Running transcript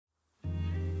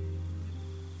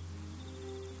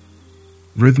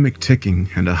Rhythmic ticking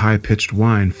and a high-pitched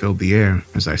whine filled the air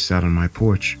as I sat on my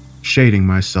porch, shading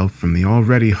myself from the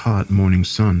already hot morning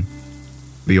sun.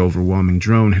 The overwhelming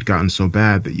drone had gotten so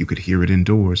bad that you could hear it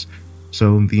indoors,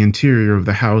 so the interior of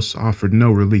the house offered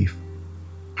no relief.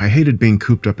 I hated being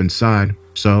cooped up inside,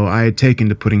 so I had taken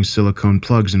to putting silicone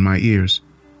plugs in my ears.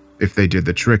 If they did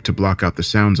the trick to block out the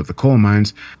sounds of the coal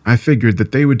mines, I figured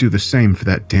that they would do the same for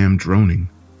that damn droning.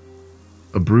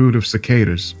 A brood of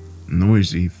cicadas,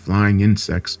 noisy, flying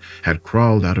insects, had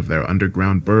crawled out of their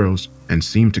underground burrows and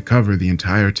seemed to cover the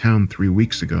entire town 3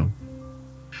 weeks ago.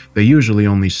 They usually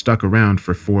only stuck around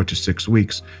for 4 to 6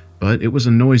 weeks, but it was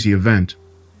a noisy event.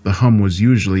 The hum was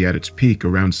usually at its peak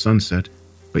around sunset,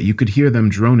 but you could hear them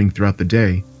droning throughout the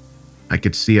day. I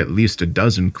could see at least a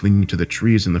dozen clinging to the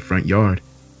trees in the front yard,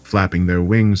 flapping their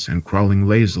wings and crawling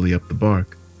lazily up the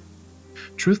bark.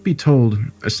 Truth be told,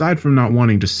 aside from not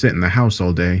wanting to sit in the house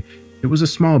all day, it was a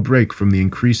small break from the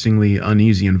increasingly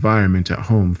uneasy environment at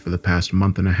home for the past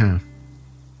month and a half.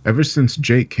 Ever since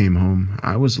Jake came home,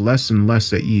 I was less and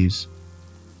less at ease.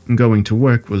 Going to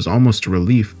work was almost a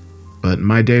relief, but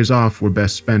my days off were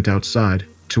best spent outside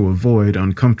to avoid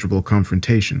uncomfortable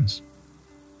confrontations.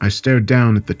 I stared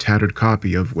down at the tattered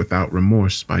copy of Without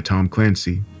Remorse by Tom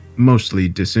Clancy, mostly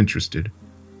disinterested.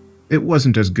 It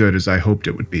wasn't as good as I hoped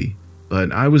it would be,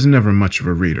 but I was never much of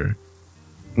a reader.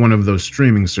 One of those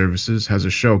streaming services has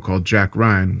a show called Jack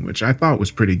Ryan, which I thought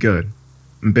was pretty good,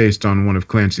 based on one of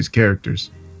Clancy's characters.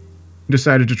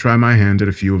 Decided to try my hand at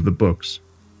a few of the books.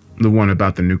 The one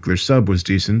about the nuclear sub was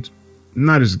decent.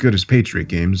 Not as good as Patriot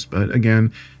games, but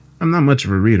again, I'm not much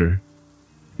of a reader.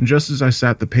 Just as I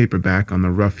sat the paperback on the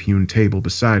rough-hewn table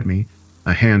beside me,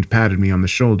 a hand patted me on the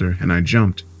shoulder and I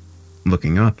jumped.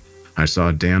 Looking up, I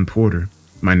saw Dan Porter,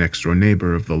 my next-door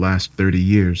neighbor of the last 30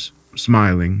 years,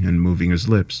 smiling and moving his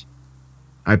lips.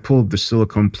 I pulled the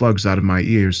silicone plugs out of my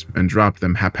ears and dropped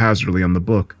them haphazardly on the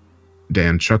book.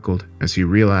 Dan chuckled as he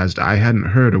realized I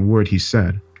hadn't heard a word he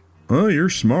said. You're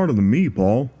smarter than me,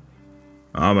 Paul.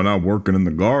 I've been out working in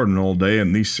the garden all day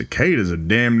and these cicadas have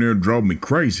damn near drove me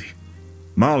crazy.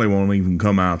 Molly won't even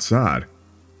come outside.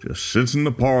 Just sits in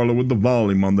the parlor with the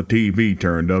volume on the TV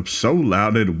turned up so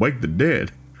loud it'd wake the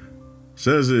dead.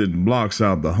 Says it blocks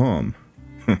out the hum.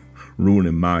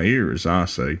 Ruining my ears, I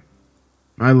say.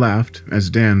 I laughed as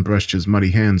Dan brushed his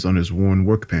muddy hands on his worn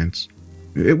work pants.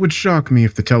 It would shock me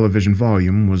if the television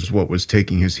volume was what was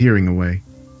taking his hearing away.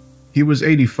 He was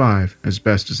 85, as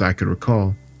best as I could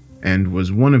recall, and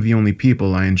was one of the only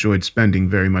people I enjoyed spending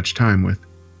very much time with.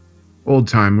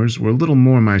 Old-timers were a little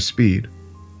more my speed.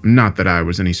 Not that I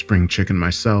was any spring chicken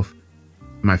myself.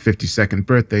 My 52nd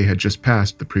birthday had just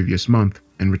passed the previous month,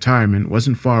 and retirement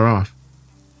wasn't far off.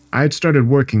 I had started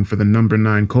working for the No.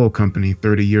 9 coal company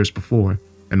 30 years before,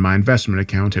 and my investment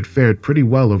account had fared pretty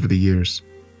well over the years.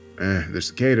 The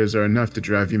cicadas are enough to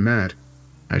drive you mad,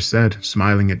 I said,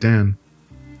 smiling at Dan.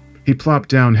 He plopped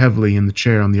down heavily in the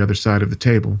chair on the other side of the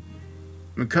table.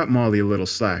 Cut Molly a little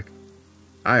slack.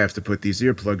 I have to put these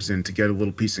earplugs in to get a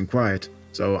little peace and quiet,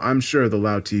 so I'm sure the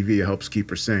loud TV helps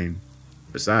keep her sane.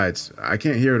 Besides, I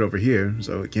can't hear it over here,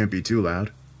 so it can't be too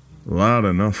loud. Loud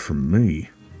enough for me,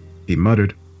 he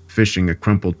muttered, fishing a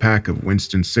crumpled pack of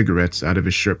Winston cigarettes out of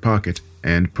his shirt pocket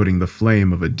and putting the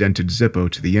flame of a dented Zippo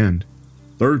to the end.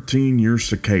 13-year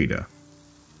cicada.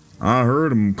 I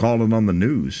heard 'em call it on the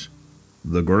news.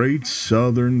 The Great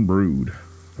Southern Brood.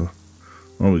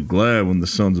 I'll be glad when the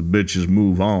sons of bitches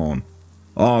move on.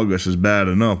 August is bad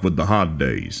enough with the hot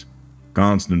days.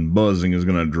 Constant buzzing is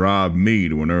gonna drive me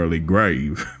to an early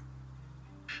grave.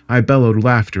 I bellowed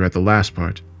laughter at the last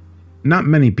part. Not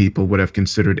many people would have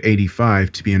considered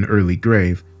 85 to be an early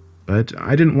grave, but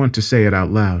I didn't want to say it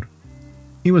out loud.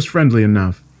 He was friendly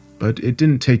enough, but it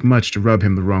didn't take much to rub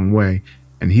him the wrong way,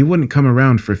 and he wouldn't come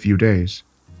around for a few days.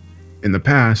 In the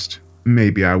past,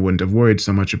 maybe I wouldn't have worried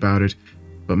so much about it,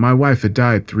 but my wife had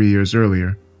died 3 years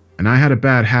earlier, and I had a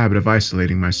bad habit of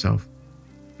isolating myself.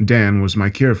 Dan was my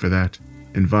cure for that,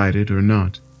 invited or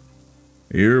not.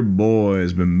 Your boy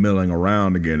has been milling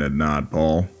around again at night,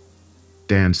 Paul,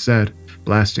 Dan said,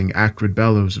 blasting acrid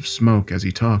bellows of smoke as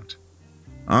he talked.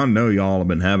 I know y'all have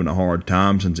been having a hard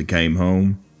time since he came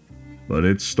home, but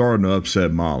it's starting to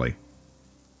upset Molly.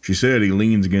 She said he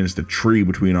leans against the tree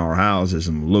between our houses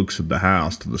and looks at the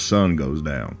house till the sun goes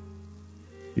down.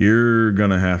 You're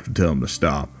gonna have to tell him to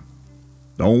stop.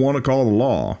 Don't want to call the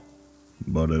law,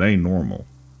 but it ain't normal.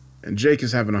 And Jake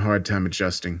is having a hard time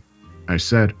adjusting, I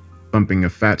said, bumping a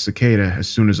fat cicada as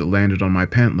soon as it landed on my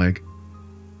pant leg.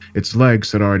 Its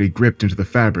legs had already gripped into the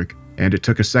fabric, and it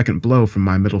took a second blow from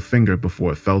my middle finger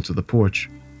before it fell to the porch.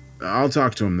 I'll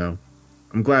talk to him, though.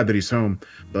 I'm glad that he's home,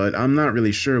 but I'm not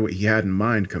really sure what he had in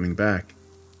mind coming back.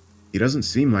 He doesn't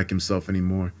seem like himself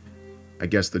anymore. I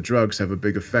guess the drugs have a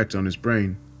big effect on his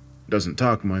brain. Doesn't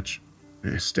talk much.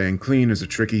 Staying clean is a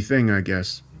tricky thing, I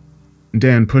guess."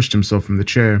 Dan pushed himself from the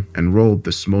chair and rolled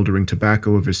the smoldering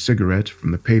tobacco of his cigarette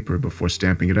from the paper before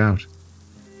stamping it out.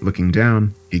 Looking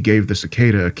down, he gave the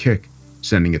cicada a kick,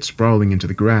 sending it sprawling into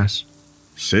the grass.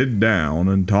 "Sit down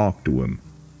and talk to him,"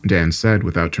 Dan said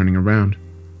without turning around.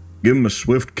 "Give him a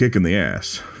swift kick in the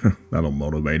ass. That'll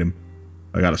motivate him.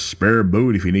 I got a spare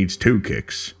boot if he needs 2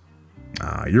 kicks.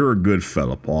 You're a good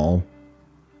fella, Paul.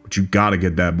 But you gotta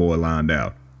get that boy lined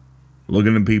out.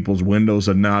 Looking in people's windows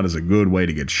at night is a good way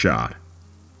to get shot.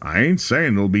 I ain't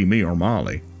saying it'll be me or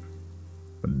Molly.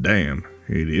 But damn,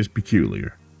 it is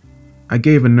peculiar." I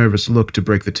gave a nervous look to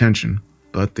break the tension,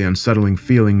 but the unsettling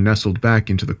feeling nestled back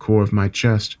into the core of my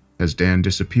chest as Dan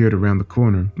disappeared around the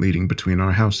corner leading between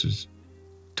our houses.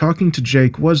 Talking to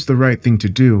Jake was the right thing to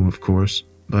do, of course,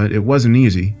 but it wasn't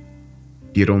easy.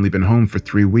 He had only been home for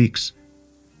 3 weeks.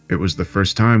 It was the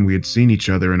first time we had seen each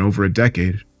other in over a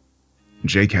decade.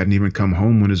 Jake hadn't even come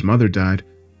home when his mother died,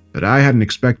 but I hadn't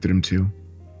expected him to.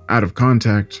 Out of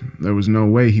contact, there was no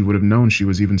way he would have known she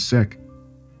was even sick.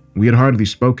 We had hardly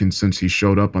spoken since he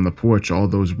showed up on the porch all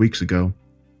those weeks ago,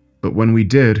 but when we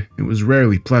did, it was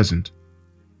rarely pleasant.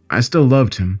 I still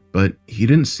loved him, but he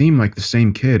didn't seem like the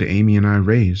same kid Amy and I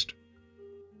raised.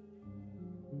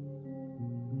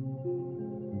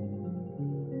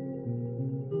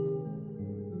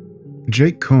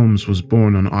 Jake Combs was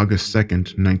born on August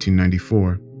 2nd,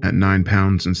 1994, at 9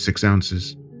 pounds and 6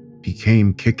 ounces. He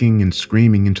came kicking and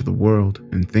screaming into the world,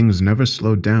 and things never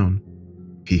slowed down.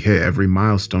 He hit every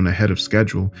milestone ahead of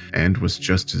schedule and was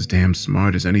just as damn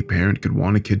smart as any parent could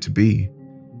want a kid to be.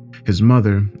 His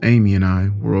mother, Amy, and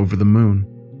I were over the moon.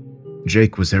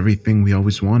 Jake was everything we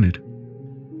always wanted.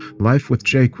 Life with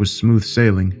Jake was smooth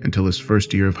sailing until his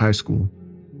first year of high school.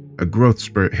 A growth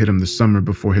spurt hit him the summer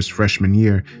before his freshman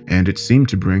year, and it seemed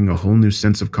to bring a whole new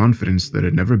sense of confidence that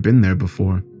had never been there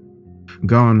before.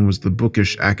 Gone was the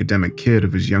bookish academic kid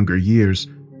of his younger years.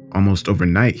 Almost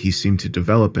overnight, he seemed to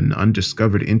develop an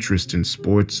undiscovered interest in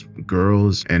sports,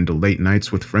 girls, and late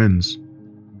nights with friends.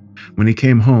 When he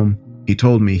came home, he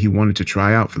told me he wanted to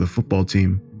try out for the football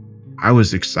team. I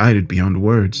was excited beyond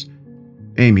words.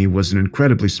 Amy was an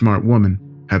incredibly smart woman,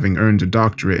 having earned a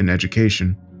doctorate in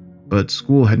education, but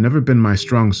school had never been my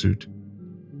strong suit.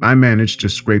 I managed to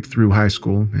scrape through high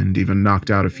school and even knocked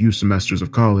out a few semesters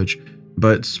of college,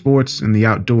 but sports and the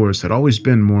outdoors had always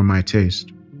been more my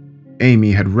taste.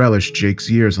 Amy had relished Jake's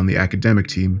years on the academic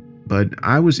team, but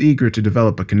I was eager to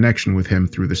develop a connection with him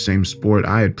through the same sport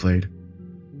I had played.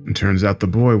 It turns out the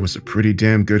boy was a pretty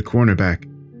damn good cornerback.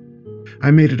 I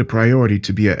made it a priority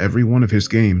to be at every one of his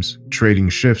games, trading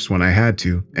shifts when I had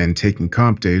to, and taking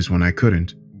comp days when I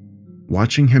couldn't.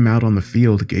 Watching him out on the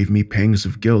field gave me pangs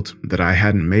of guilt that I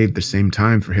hadn't made the same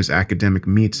time for his academic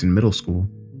meets in middle school.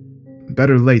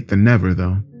 Better late than never,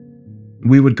 though.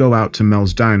 We would go out to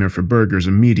Mel's Diner for burgers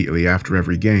immediately after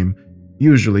every game,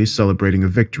 usually celebrating a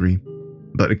victory,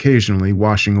 but occasionally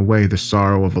washing away the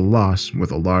sorrow of a loss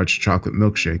with a large chocolate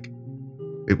milkshake.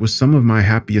 It was some of my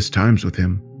happiest times with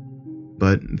him,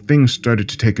 but things started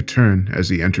to take a turn as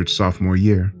he entered sophomore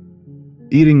year.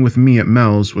 Eating with me at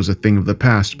Mel's was a thing of the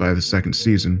past by the second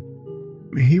season.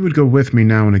 He would go with me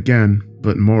now and again,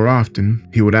 but more often,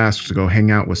 he would ask to go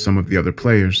hang out with some of the other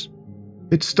players.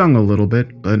 It stung a little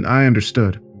bit, but I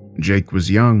understood. Jake was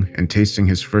young and tasting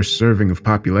his first serving of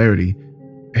popularity.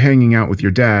 Hanging out with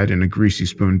your dad in a greasy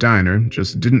spoon diner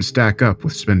just didn't stack up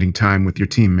with spending time with your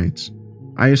teammates.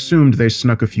 I assumed they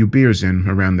snuck a few beers in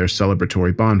around their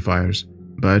celebratory bonfires,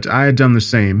 but I had done the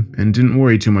same and didn't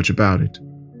worry too much about it.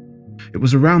 It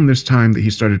was around this time that he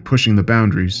started pushing the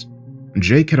boundaries.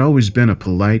 Jake had always been a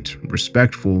polite,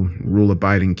 respectful,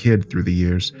 rule-abiding kid through the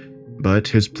years, but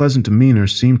his pleasant demeanor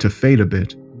seemed to fade a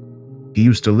bit. He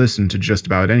used to listen to just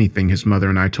about anything his mother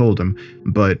and I told him,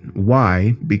 but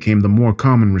why became the more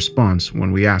common response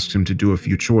when we asked him to do a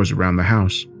few chores around the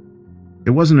house.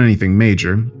 It wasn't anything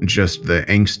major, just the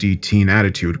angsty teen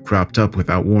attitude cropped up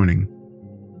without warning.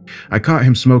 I caught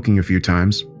him smoking a few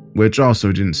times, which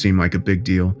also didn't seem like a big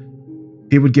deal.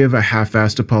 He would give a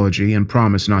half-assed apology and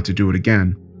promise not to do it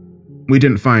again. We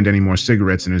didn't find any more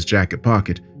cigarettes in his jacket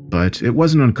pocket, but it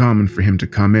wasn't uncommon for him to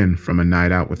come in from a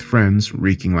night out with friends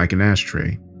reeking like an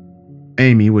ashtray.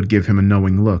 Amy would give him a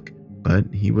knowing look, but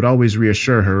he would always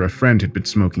reassure her a friend had been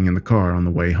smoking in the car on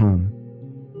the way home.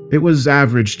 It was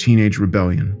average teenage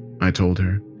rebellion, I told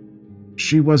her.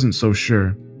 She wasn't so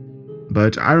sure,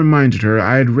 but I reminded her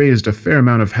I had raised a fair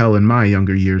amount of hell in my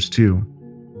younger years too.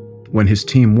 When his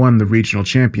team won the regional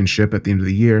championship at the end of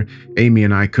the year, Amy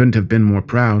and I couldn't have been more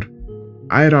proud.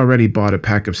 I had already bought a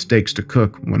pack of steaks to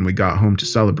cook when we got home to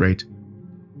celebrate.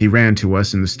 He ran to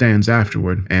us in the stands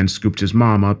afterward and scooped his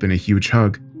mom up in a huge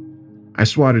hug. I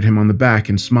swatted him on the back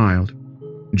and smiled.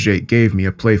 Jake gave me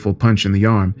a playful punch in the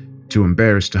arm, too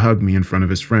embarrassed to hug me in front of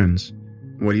his friends.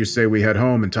 "What do you say we head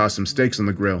home and toss some steaks on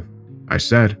the grill?" I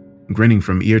said, grinning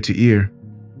from ear to ear.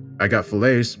 "I got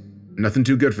fillets. Nothing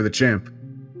too good for the champ."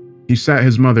 He sat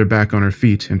his mother back on her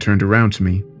feet and turned around to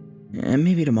me.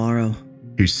 Maybe tomorrow,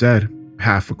 he said,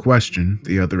 half a question,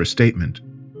 the other a statement.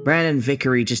 Brandon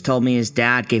Vickery just told me his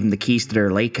dad gave him the keys to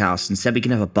their lake house and said we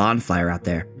can have a bonfire out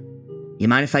there. You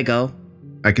mind if I go?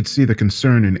 I could see the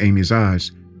concern in Amy's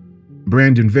eyes.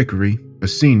 Brandon Vickery, a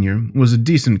senior, was a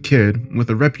decent kid with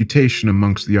a reputation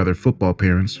amongst the other football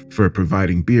parents for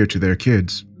providing beer to their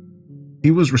kids. He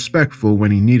was respectful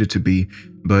when he needed to be,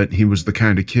 but he was the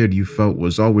kind of kid you felt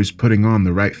was always putting on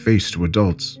the right face to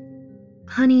adults.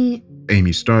 "Honey,"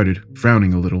 Amy started,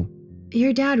 frowning a little.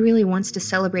 "your dad really wants to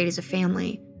celebrate as a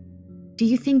family. Do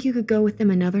you think you could go with them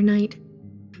another night?"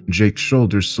 Jake's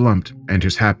shoulders slumped, and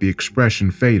his happy expression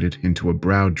faded into a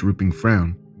brow-drooping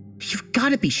frown. You've got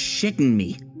to be shitting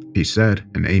me, he said,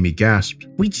 and Amy gasped.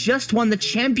 We just won the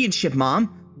championship, Mom.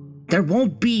 There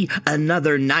won't be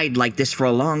another night like this for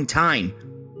a long time.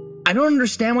 I don't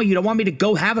understand why you don't want me to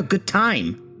go have a good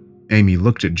time. Amy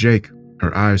looked at Jake,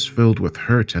 her eyes filled with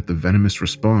hurt at the venomous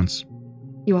response.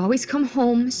 "You always come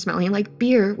home smelling like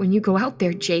beer when you go out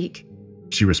there, Jake,"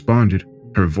 she responded,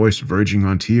 her voice verging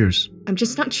on tears. "I'm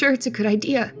just not sure it's a good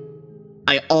idea."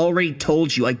 I already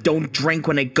told you I don't drink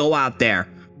when I go out there.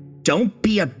 Don't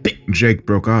be a bitch. Jake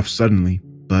broke off suddenly,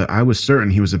 but I was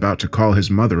certain he was about to call his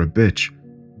mother a bitch.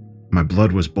 My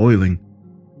blood was boiling.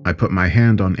 I put my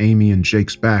hand on Amy and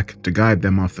Jake's back to guide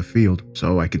them off the field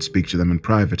so I could speak to them in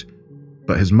private,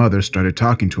 but his mother started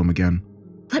talking to him again.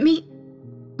 Let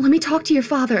me talk to your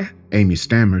father." Amy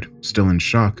stammered, still in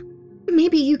shock.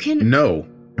 "Maybe you can—" "No,"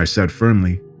 I said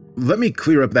firmly. "Let me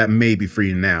clear up that maybe for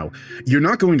you now. You're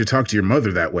not going to talk to your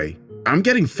mother that way. I'm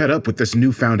getting fed up with this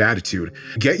newfound attitude.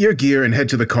 Get your gear and head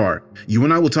to the car. You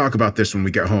and I will talk about this when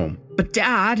we get home." But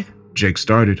Dad... Jake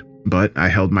started, but I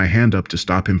held my hand up to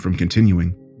stop him from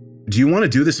continuing. "Do you want to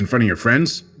do this in front of your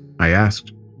friends?" I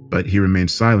asked, but he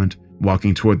remained silent,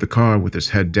 walking toward the car with his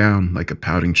head down like a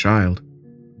pouting child.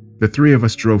 The three of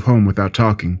us drove home without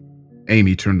talking.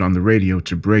 Amy turned on the radio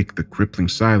to break the crippling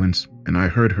silence, and I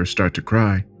heard her start to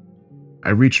cry.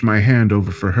 I reached my hand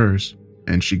over for hers,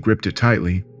 and she gripped it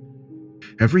tightly.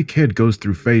 Every kid goes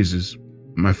through phases,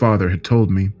 my father had told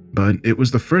me, but it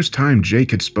was the first time Jake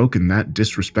had spoken that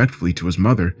disrespectfully to his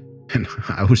mother, and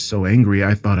I was so angry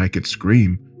I thought I could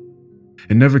scream.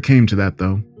 It never came to that,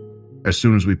 though. As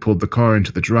soon as we pulled the car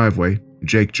into the driveway,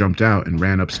 Jake jumped out and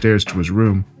ran upstairs to his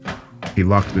room. He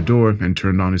locked the door and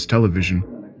turned on his television,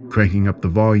 cranking up the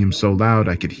volume so loud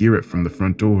I could hear it from the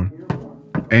front door.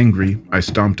 Angry, I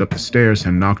stomped up the stairs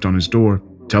and knocked on his door,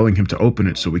 telling him to open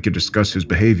it so we could discuss his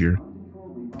behavior.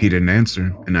 He didn't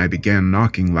answer, and I began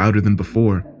knocking louder than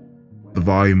before. The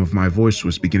volume of my voice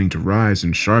was beginning to rise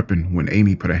and sharpen when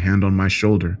Amy put a hand on my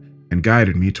shoulder and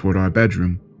guided me toward our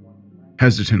bedroom.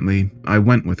 Hesitantly, I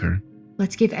went with her.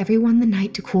 "Let's give everyone the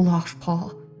night to cool off,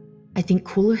 Paul. I think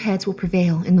cooler heads will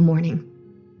prevail in the morning."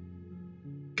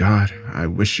 God, I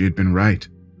wish she had been right.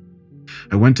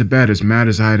 I went to bed as mad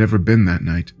as I had ever been that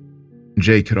night.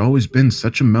 Jake had always been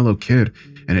such a mellow kid,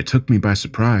 and it took me by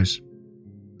surprise.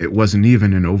 It wasn't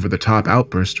even an over-the-top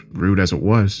outburst, rude as it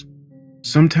was.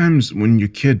 Sometimes when your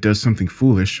kid does something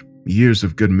foolish, years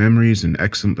of good memories and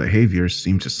excellent behavior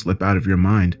seem to slip out of your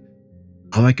mind.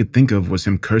 All I could think of was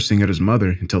him cursing at his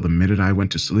mother until the minute I went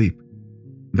to sleep.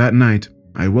 That night,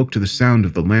 I woke to the sound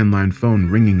of the landline phone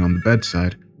ringing on the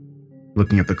bedside.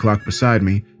 Looking at the clock beside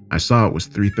me, I saw it was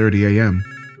 3:30 a.m.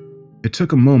 It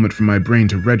took a moment for my brain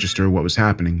to register what was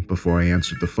happening before I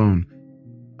answered the phone.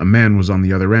 A man was on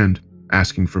the other end,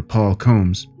 asking for Paul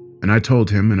Combs, and I told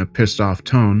him in a pissed-off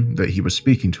tone that he was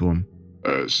speaking to him.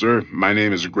 Sir, my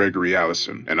name is Gregory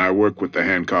Allison, and I work with the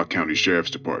Hancock County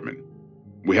Sheriff's Department.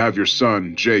 We have your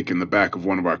son, Jake, in the back of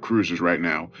one of our cruisers right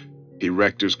now. He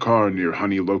wrecked his car near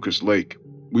Honey Locust Lake.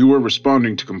 We were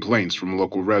responding to complaints from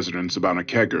local residents about a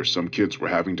kegger some kids were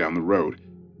having down the road.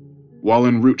 While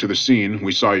en route to the scene,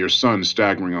 we saw your son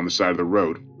staggering on the side of the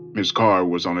road. His car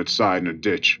was on its side in a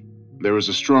ditch. There was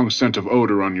a strong scent of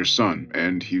odor on your son,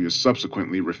 and he has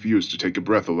subsequently refused to take a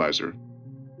breathalyzer.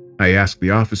 I asked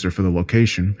the officer for the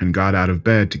location and got out of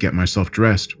bed to get myself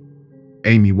dressed.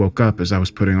 Amy woke up as I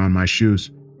was putting on my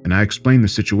shoes, and I explained the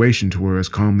situation to her as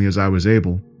calmly as I was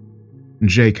able.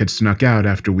 Jake had snuck out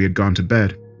after we had gone to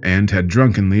bed, and had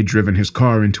drunkenly driven his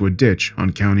car into a ditch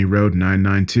on County Road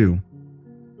 992.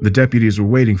 The deputies were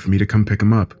waiting for me to come pick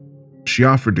him up. She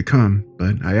offered to come,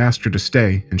 but I asked her to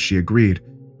stay, and she agreed,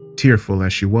 tearful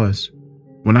as she was.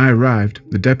 When I arrived,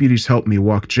 the deputies helped me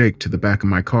walk Jake to the back of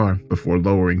my car before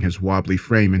lowering his wobbly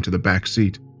frame into the back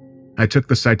seat. I took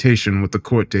the citation with the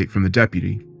court date from the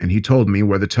deputy, and he told me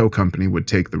where the tow company would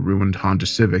take the ruined Honda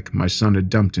Civic my son had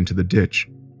dumped into the ditch.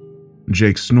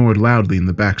 Jake snored loudly in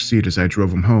the back seat as I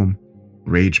drove him home,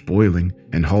 rage boiling,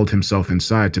 and hauled himself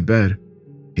inside to bed.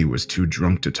 He was too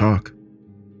drunk to talk.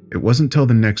 It wasn't till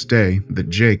the next day that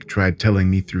Jake tried telling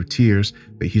me through tears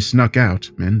that he snuck out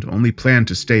and only planned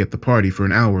to stay at the party for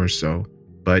an hour or so,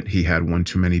 but he had one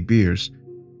too many beers.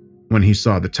 When he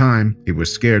saw the time, he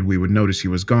was scared we would notice he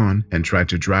was gone and tried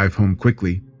to drive home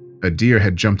quickly. A deer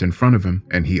had jumped in front of him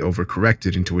and he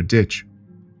overcorrected into a ditch.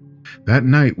 That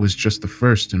night was just the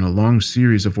first in a long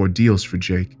series of ordeals for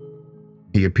Jake.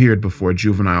 He appeared before a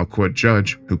juvenile court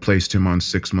judge who placed him on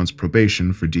 6 months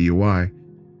probation for DUI.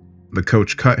 The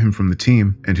coach cut him from the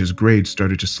team and his grades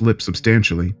started to slip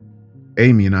substantially.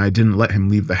 Amy and I didn't let him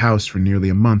leave the house for nearly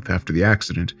a month after the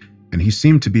accident, and he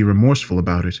seemed to be remorseful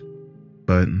about it.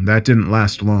 But that didn't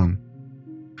last long.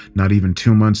 Not even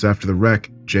 2 months after the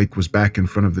wreck, Jake was back in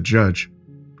front of the judge.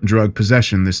 Drug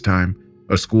possession this time.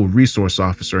 A school resource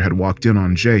officer had walked in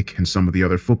on Jake and some of the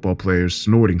other football players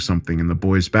snorting something in the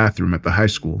boys' bathroom at the high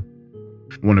school.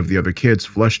 One of the other kids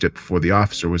flushed it before the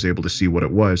officer was able to see what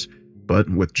it was, but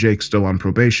with Jake still on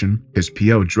probation, his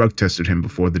PO drug tested him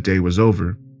before the day was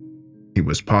over. He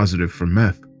was positive for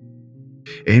meth.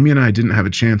 Amy and I didn't have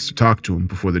a chance to talk to him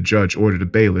before the judge ordered a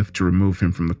bailiff to remove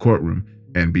him from the courtroom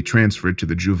and be transferred to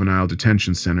the juvenile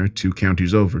detention center 2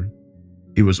 counties over.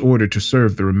 He was ordered to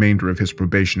serve the remainder of his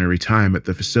probationary time at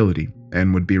the facility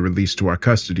and would be released to our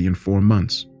custody in 4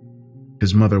 months.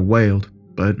 His mother wailed,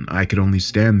 but I could only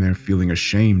stand there feeling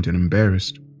ashamed and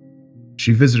embarrassed.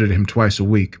 She visited him twice a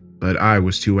week, but I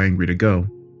was too angry to go.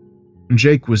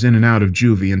 Jake was in and out of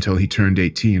juvie until he turned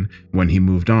 18, when he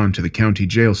moved on to the county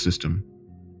jail system.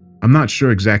 I'm not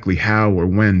sure exactly how or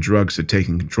when drugs had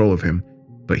taken control of him,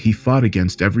 but he fought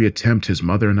against every attempt his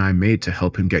mother and I made to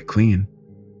help him get clean.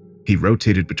 He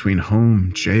rotated between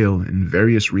home, jail, and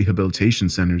various rehabilitation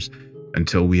centers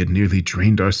until we had nearly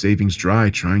drained our savings dry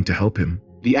trying to help him.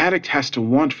 The addict has to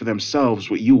want for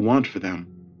themselves what you want for them.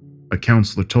 A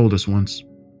counselor told us once.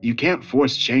 You can't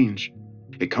force change.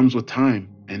 It comes with time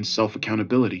and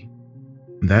self-accountability.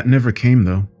 That never came,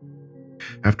 though.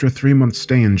 After a 3-month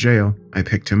stay in jail, I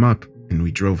picked him up and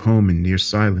we drove home in near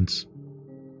silence.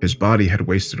 His body had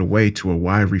wasted away to a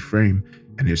wiry frame,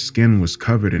 and his skin was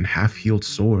covered in half-healed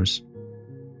sores.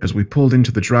 As we pulled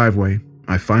into the driveway,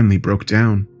 I finally broke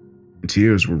down.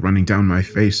 Tears were running down my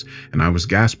face, and I was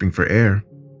gasping for air.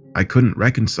 I couldn't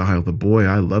reconcile the boy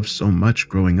I loved so much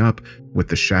growing up with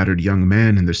the shattered young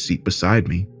man in the seat beside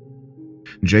me.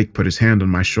 Jake put his hand on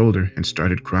my shoulder and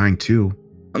started crying too.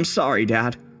 I'm sorry,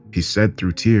 Dad. He said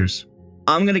through tears.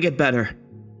 I'm gonna get better.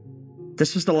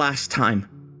 This was the last time.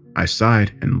 I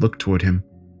sighed and looked toward him.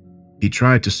 He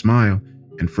tried to smile,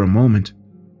 and for a moment,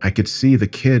 I could see the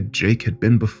kid Jake had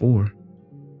been before.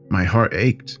 My heart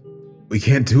ached. "We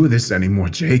can't do this anymore,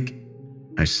 Jake,"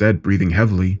 I said, breathing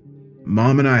heavily.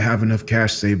 "Mom and I have enough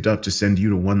cash saved up to send you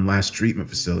to one last treatment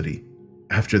facility.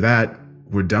 After that,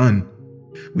 we're done.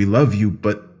 We love you,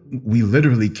 but we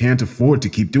literally can't afford to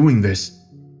keep doing this.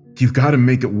 You've got to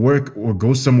make it work or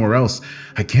go somewhere else.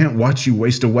 I can't watch you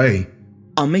waste away."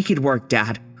 I'll make it work,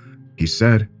 Dad, he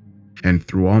said, and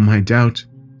through all my doubt,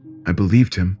 I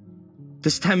believed him.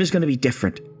 This time is gonna be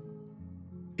different.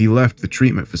 He left the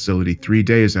treatment facility 3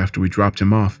 days after we dropped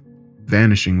him off,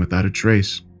 vanishing without a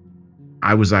trace.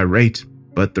 I was irate,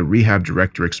 but the rehab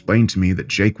director explained to me that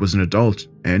Jake was an adult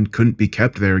and couldn't be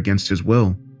kept there against his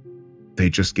will. They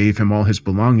just gave him all his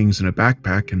belongings in a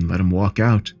backpack and let him walk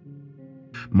out.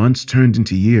 Months turned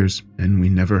into years, and we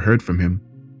never heard from him.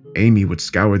 Amy would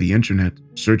scour the internet,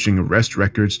 searching arrest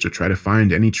records to try to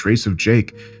find any trace of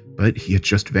Jake, but he had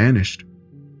just vanished.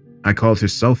 I called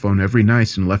his cell phone every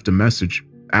night and left a message,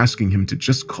 asking him to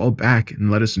just call back and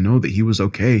let us know that he was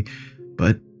okay,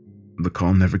 but the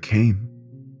call never came.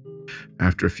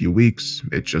 After a few weeks,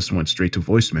 it just went straight to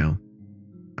voicemail.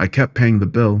 I kept paying the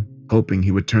bill, hoping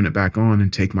he would turn it back on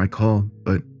and take my call,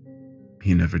 but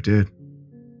he never did.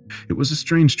 It was a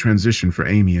strange transition for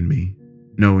Amy and me,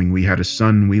 knowing we had a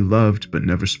son we loved but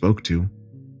never spoke to.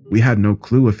 We had no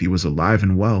clue if he was alive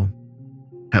and well.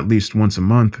 At least once a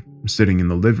month, sitting in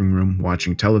the living room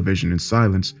watching television in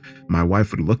silence, my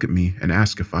wife would look at me and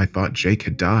ask if I thought Jake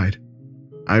had died.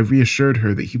 I reassured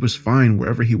her that he was fine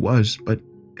wherever he was, but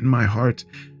in my heart,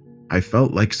 I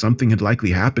felt like something had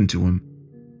likely happened to him.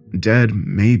 Dead,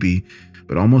 maybe,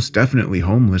 but almost definitely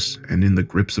homeless and in the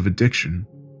grips of addiction.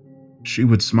 She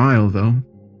would smile, though.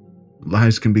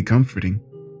 Lies can be comforting.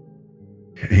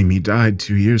 Amy died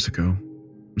 2 years ago,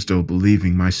 still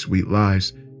believing my sweet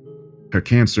lies. Her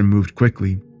cancer moved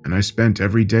quickly, and I spent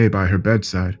every day by her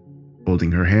bedside,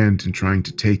 holding her hand and trying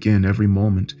to take in every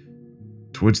moment.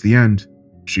 Towards the end,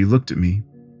 she looked at me,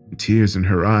 tears in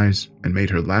her eyes, and made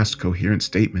her last coherent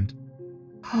statement.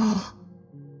 Paul,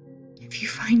 if you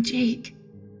find Jake,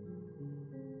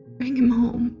 bring him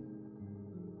home.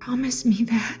 Promise me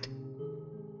that.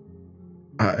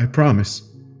 I promise,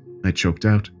 I choked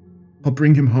out. I'll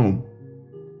bring him home.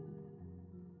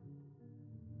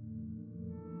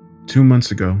 2 months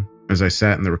ago, as I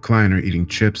sat in the recliner eating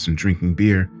chips and drinking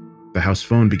beer, the house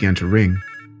phone began to ring.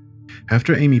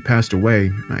 After Amy passed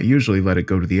away, I usually let it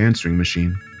go to the answering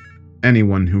machine.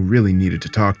 Anyone who really needed to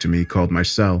talk to me called my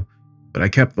cell, but I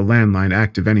kept the landline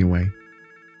active anyway.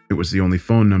 It was the only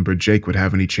phone number Jake would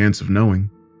have any chance of knowing.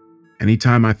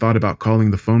 Anytime I thought about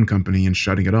calling the phone company and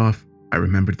shutting it off, I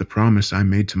remembered the promise I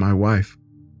made to my wife.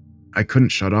 I couldn't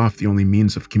shut off the only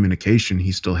means of communication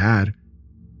he still had.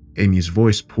 Amy's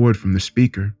voice poured from the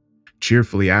speaker,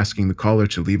 cheerfully asking the caller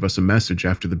to leave us a message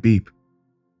after the beep.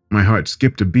 My heart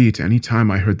skipped a beat any time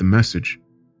I heard the message.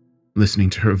 Listening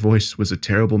to her voice was a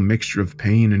terrible mixture of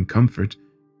pain and comfort.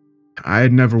 I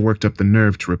had never worked up the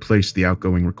nerve to replace the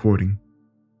outgoing recording.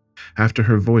 After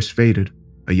her voice faded,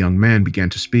 a young man began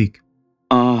to speak.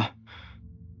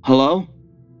 Hello?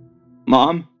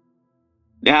 Mom?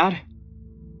 Dad?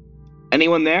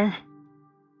 Anyone there?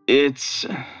 It's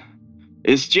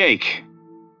Jake.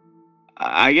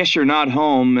 I guess you're not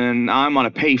home and I'm on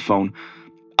a payphone.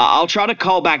 I'll try to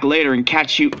call back later and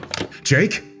catch you.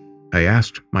 Jake? I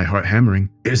asked, my heart hammering.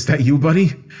 Is that you,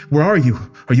 buddy? Where are you?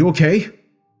 Are you okay?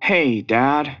 Hey,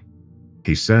 Dad.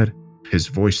 He said, his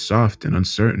voice soft and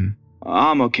uncertain.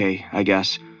 I'm okay, I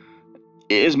guess.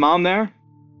 Is Mom there?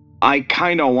 I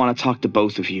kinda want to talk to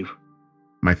both of you.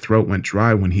 My throat went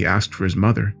dry when he asked for his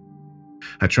mother.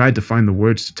 I tried to find the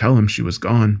words to tell him she was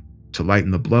gone, to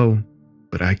lighten the blow,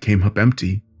 but I came up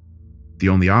empty. The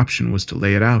only option was to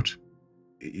lay it out.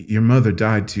 Your mother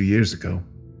died 2 years ago,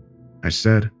 I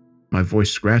said, my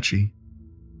voice scratchy.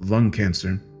 Lung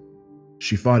cancer.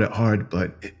 She fought it hard,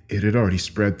 but it had already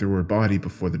spread through her body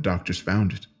before the doctors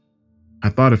found it. I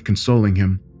thought of consoling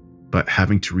him, but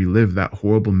having to relive that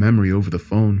horrible memory over the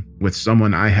phone with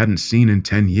someone I hadn't seen in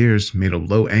 10 years made a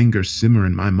low anger simmer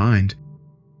in my mind.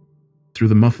 Through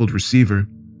the muffled receiver,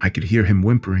 I could hear him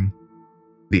whimpering.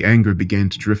 The anger began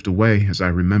to drift away as I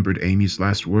remembered Amy's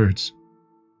last words.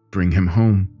 Bring him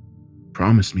home.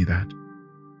 Promise me that.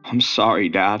 I'm sorry,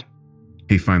 Dad.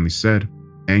 He finally said,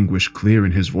 anguish clear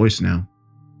in his voice now.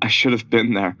 I should have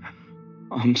been there.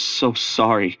 I'm so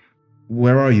sorry.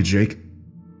 Where are you, Jake?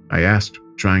 I asked,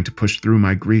 trying to push through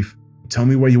my grief. Tell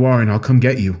me where you are and I'll come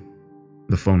get you.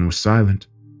 The phone was silent.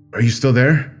 Are you still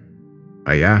there?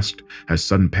 I asked, as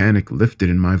sudden panic lifted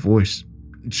in my voice.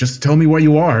 Just tell me where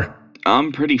you are.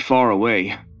 I'm pretty far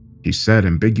away, he said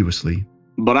ambiguously.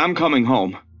 But I'm coming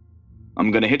home.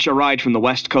 I'm gonna hitch a ride from the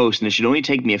West Coast and it should only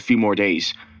take me a few more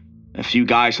days. A few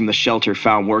guys from the shelter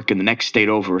found work in the next state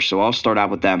over, so I'll start out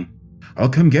with them. I'll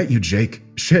come get you, Jake.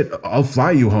 Shit, I'll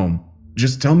fly you home.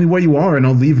 Just tell me where you are and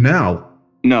I'll leave now.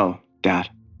 No, Dad.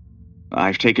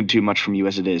 I've taken too much from you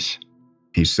as it is,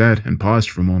 he said and paused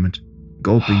for a moment,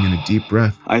 gulping in a deep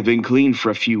breath. I've been clean for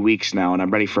a few weeks now and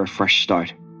I'm ready for a fresh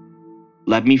start.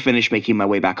 Let me finish making my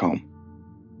way back home.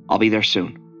 I'll be there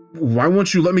soon. Why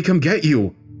won't you let me come get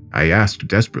you? I asked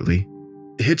desperately.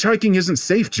 Hitchhiking isn't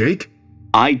safe, Jake.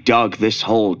 I dug this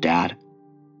hole, Dad.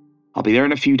 I'll be there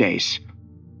in a few days.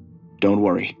 Don't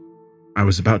worry. I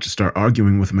was about to start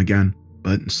arguing with him again,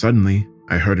 but suddenly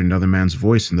I heard another man's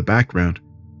voice in the background.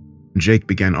 Jake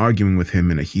began arguing with him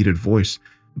in a heated voice,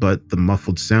 but the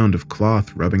muffled sound of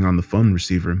cloth rubbing on the phone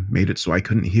receiver made it so I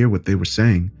couldn't hear what they were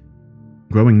saying.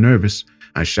 Growing nervous,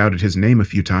 I shouted his name a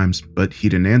few times, but he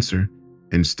didn't answer,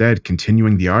 instead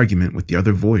continuing the argument with the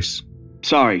other voice.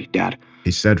 Sorry, Dad,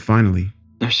 he said finally.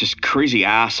 There's this crazy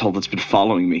asshole that's been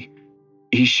following me.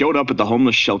 He showed up at the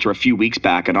homeless shelter a few weeks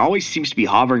back and always seems to be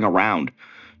hovering around,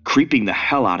 creeping the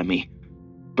hell out of me.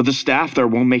 But the staff there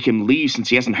won't make him leave since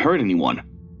he hasn't hurt anyone.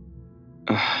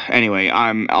 Anyway,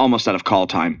 I'm almost out of call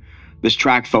time. This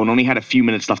track phone only had a few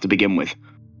minutes left to begin with.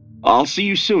 I'll see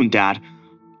you soon, Dad.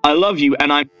 I love you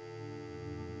and I'm...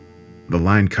 The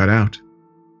line cut out.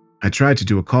 I tried to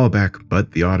do a callback,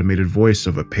 but the automated voice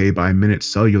of a pay-by-minute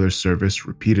cellular service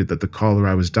repeated that the caller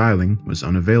I was dialing was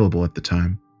unavailable at the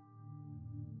time.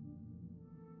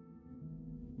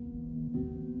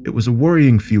 It was a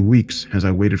worrying few weeks as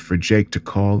I waited for Jake to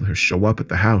call or show up at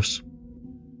the house.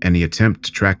 Any attempt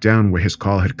to track down where his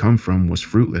call had come from was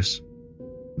fruitless.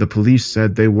 The police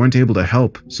said they weren't able to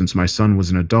help since my son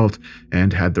was an adult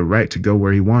and had the right to go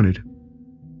where he wanted.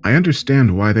 I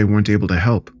understand why they weren't able to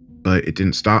help, but it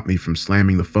didn't stop me from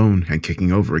slamming the phone and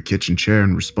kicking over a kitchen chair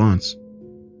in response.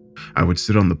 I would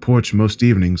sit on the porch most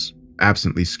evenings,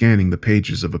 absently scanning the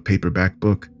pages of a paperback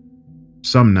book.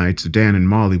 Some nights, Dan and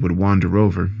Molly would wander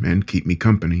over and keep me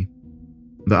company.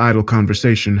 The idle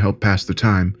conversation helped pass the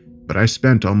time, but I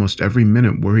spent almost every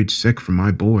minute worried sick for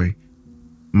my boy.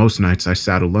 Most nights I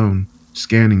sat alone,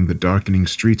 scanning the darkening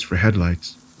streets for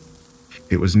headlights.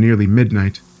 It was nearly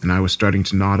midnight, and I was starting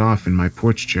to nod off in my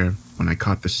porch chair when I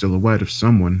caught the silhouette of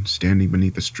someone standing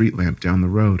beneath a street lamp down the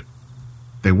road.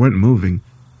 They weren't moving,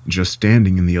 just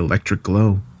standing in the electric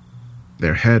glow,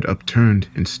 their head upturned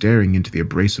and staring into the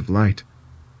abrasive light.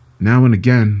 Now and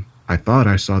again, I thought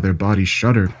I saw their bodies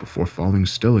shudder before falling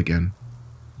still again.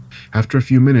 After a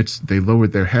few minutes, they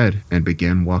lowered their head and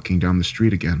began walking down the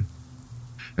street again.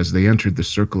 As they entered the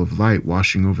circle of light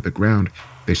washing over the ground,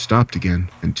 they stopped again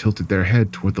and tilted their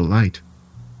head toward the light.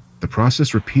 The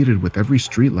process repeated with every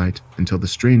streetlight until the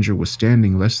stranger was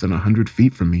standing less than 100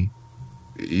 feet from me.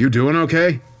 You doing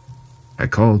okay? I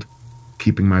called,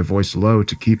 keeping my voice low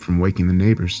to keep from waking the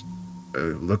neighbors.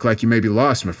 Look like you may be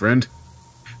lost, my friend.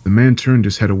 The man turned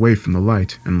his head away from the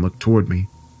light and looked toward me.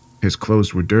 His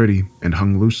clothes were dirty and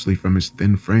hung loosely from his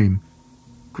thin frame.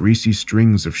 Greasy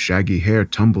strings of shaggy hair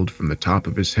tumbled from the top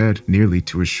of his head nearly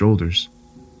to his shoulders.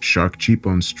 Sharp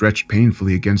cheekbones stretched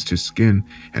painfully against his skin,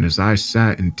 and his eyes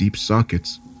sat in deep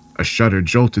sockets. A shudder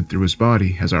jolted through his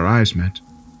body as our eyes met.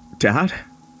 Dad?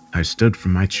 I stood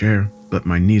from my chair, but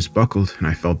my knees buckled and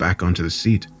I fell back onto the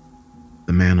seat.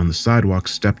 The man on the sidewalk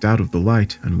stepped out of the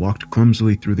light and walked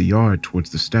clumsily through the yard towards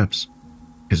the steps.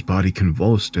 His body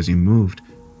convulsed as he moved,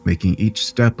 making each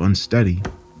step unsteady.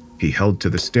 He held to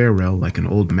the stair rail like an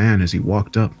old man as he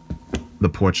walked up. The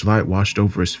porch light washed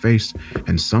over his face,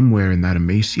 and somewhere in that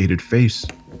emaciated face,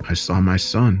 I saw my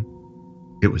son.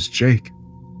 It was Jake.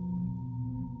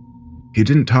 He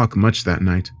didn't talk much that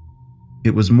night.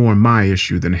 It was more my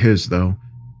issue than his, though.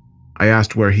 I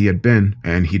asked where he had been,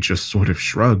 and he just sort of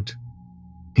shrugged.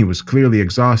 He was clearly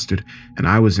exhausted, and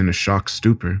I was in a shocked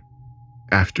stupor.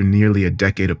 After nearly a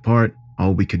decade apart,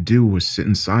 all we could do was sit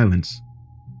in silence.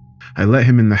 I let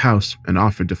him in the house and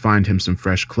offered to find him some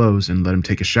fresh clothes and let him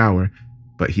take a shower,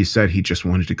 but he said he just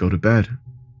wanted to go to bed.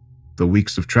 The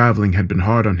weeks of traveling had been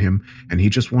hard on him, and he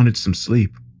just wanted some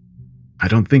sleep. I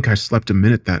don't think I slept a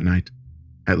minute that night.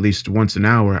 At least once an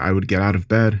hour, I would get out of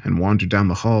bed and wander down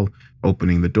the hall,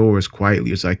 opening the door as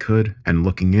quietly as I could and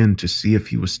looking in to see if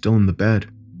he was still in the bed.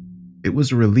 It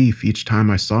was a relief each time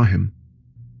I saw him.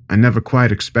 I never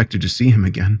quite expected to see him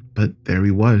again, but there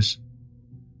he was.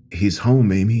 "He's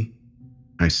home, Amy,"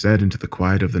 I said into the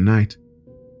quiet of the night.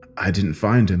 "I didn't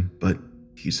find him, but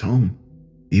he's home."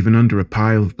 Even under a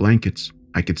pile of blankets,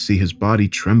 I could see his body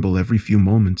tremble every few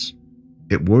moments.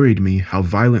 It worried me how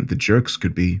violent the jerks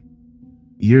could be.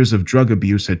 Years of drug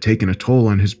abuse had taken a toll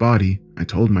on his body, I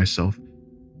told myself,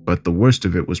 but the worst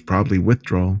of it was probably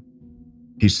withdrawal.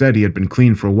 He said he had been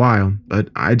clean for a while, but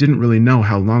I didn't really know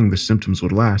how long the symptoms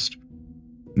would last.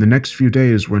 The next few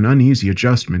days were an uneasy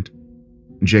adjustment.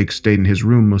 Jake stayed in his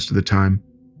room most of the time,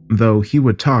 though he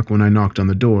would talk when I knocked on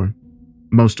the door.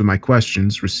 Most of my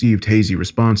questions received hazy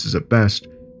responses at best.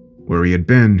 Where he had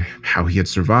been, how he had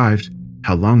survived,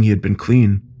 how long he had been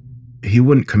clean. He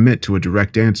wouldn't commit to a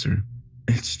direct answer.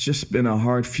 "It's just been a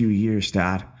hard few years,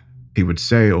 Dad," he would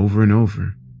say over and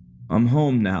over. "I'm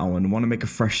home now and want to make a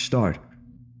fresh start.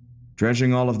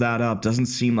 Dredging all of that up doesn't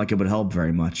seem like it would help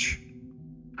very much."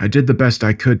 I did the best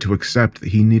I could to accept that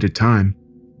he needed time,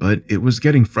 but it was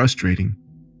getting frustrating.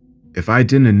 If I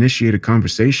didn't initiate a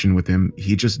conversation with him,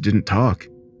 he just didn't talk.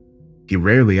 He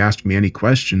rarely asked me any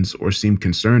questions or seemed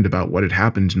concerned about what had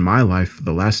happened in my life for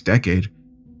the last decade.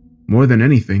 More than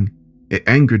anything, it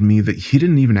angered me that he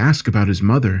didn't even ask about his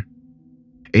mother.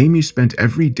 Amy spent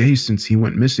every day since he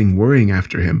went missing worrying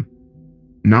after him.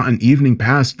 Not an evening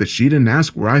passed that she didn't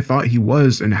ask where I thought he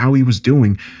was and how he was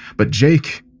doing, but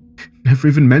Jake never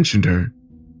even mentioned her.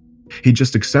 He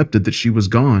just accepted that she was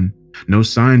gone. No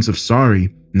signs of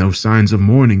sorry, no signs of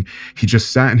mourning. He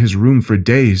just sat in his room for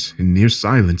days in near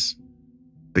silence.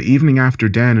 The evening after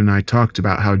Dan and I talked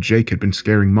about how Jake had been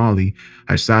scaring Molly,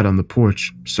 I sat on the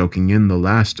porch, soaking in the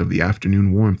last of the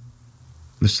afternoon warmth.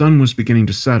 The sun was beginning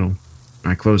to settle.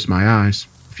 I closed my eyes,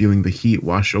 feeling the heat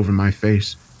wash over my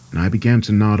face, and I began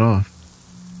to nod off.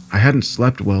 I hadn't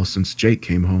slept well since Jake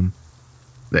came home.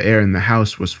 The air in the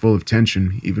house was full of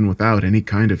tension, even without any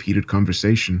kind of heated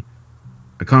conversation.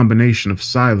 A combination of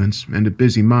silence and a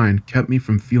busy mind kept me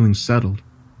from feeling settled.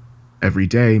 Every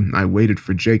day, I waited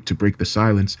for Jake to break the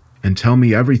silence and tell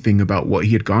me everything about what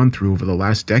he had gone through over the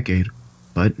last decade,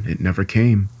 but it never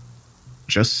came.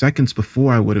 Just seconds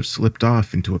before I would have slipped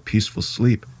off into a peaceful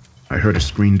sleep, I heard a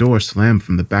screen door slam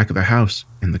from the back of the house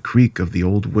and the creak of the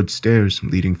old wood stairs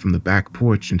leading from the back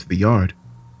porch into the yard.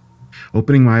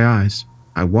 Opening my eyes,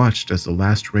 I watched as the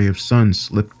last ray of sun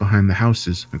slipped behind the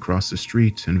houses across the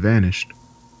street and vanished.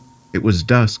 It was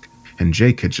dusk, and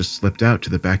Jake had just slipped out to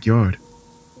the backyard.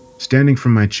 Standing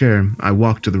from my chair, I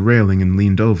walked to the railing and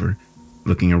leaned over,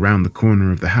 looking around the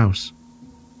corner of the house.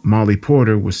 Molly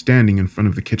Porter was standing in front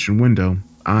of the kitchen window,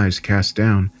 eyes cast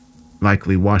down,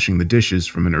 likely washing the dishes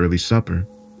from an early supper.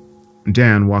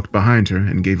 Dan walked behind her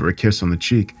and gave her a kiss on the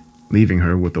cheek, leaving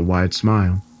her with a wide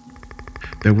smile.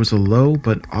 There was a low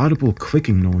but audible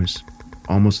clicking noise,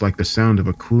 almost like the sound of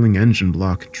a cooling engine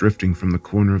block drifting from the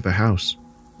corner of the house.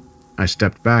 I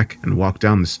stepped back and walked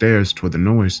down the stairs toward the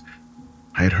noise.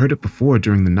 I had heard it before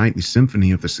during the nightly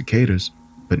symphony of the cicadas,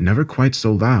 but never quite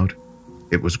so loud.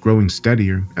 It was growing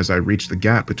steadier as I reached the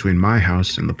gap between my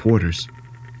house and the Porters.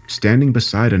 Standing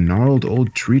beside a gnarled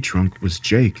old tree trunk was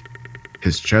Jake.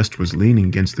 His chest was leaning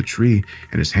against the tree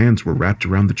and his hands were wrapped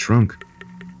around the trunk.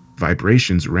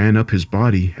 Vibrations ran up his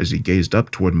body as he gazed up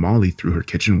toward Molly through her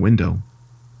kitchen window.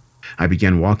 I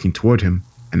began walking toward him,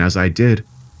 and as I did,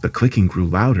 the clicking grew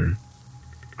louder.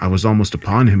 I was almost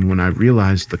upon him when I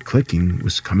realized the clicking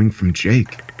was coming from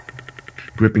Jake.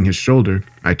 Gripping his shoulder,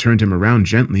 I turned him around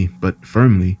gently but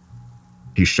firmly.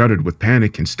 He shuddered with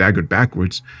panic and staggered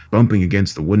backwards, bumping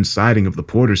against the wooden siding of the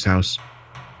Porter's house.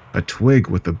 A twig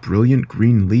with a brilliant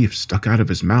green leaf stuck out of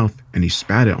his mouth, and he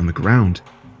spat it on the ground.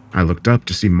 I looked up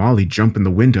to see Molly jump in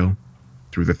the window.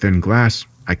 Through the thin glass,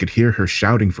 I could hear her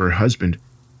shouting for her husband.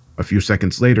 A few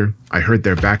seconds later, I heard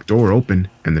their back door open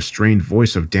and the strained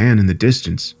voice of Dan in the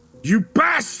distance. "You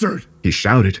bastard!" he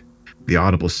shouted, the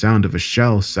audible sound of a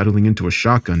shell settling into a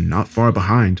shotgun not far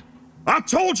behind. "I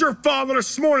told your father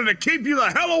this morning to keep you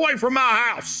the hell away from my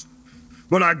house,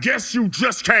 but I guess you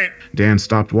just can't." Dan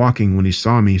stopped walking when he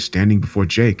saw me standing before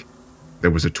Jake. There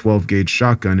was a 12-gauge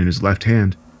shotgun in his left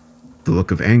hand. The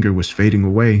look of anger was fading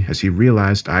away as he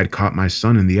realized I had caught my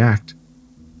son in the act.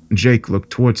 Jake looked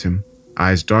towards him,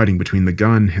 eyes darting between the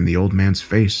gun and the old man's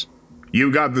face.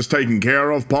 "You got this taken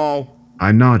care of, Paul?"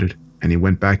 I nodded, and he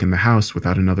went back in the house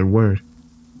without another word.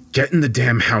 "Get in the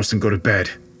damn house and go to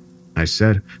bed," I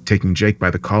said, taking Jake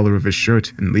by the collar of his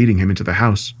shirt and leading him into the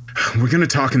house. "We're gonna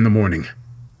talk in the morning."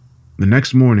 The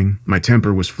next morning, my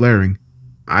temper was flaring.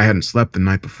 I hadn't slept the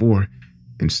night before.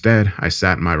 Instead, I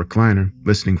sat in my recliner,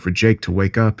 listening for Jake to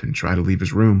wake up and try to leave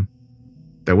his room.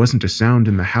 There wasn't a sound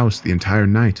in the house the entire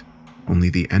night, only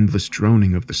the endless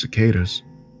droning of the cicadas.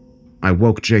 I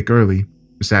woke Jake early,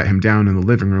 sat him down in the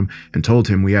living room, and told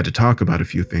him we had to talk about a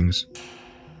few things.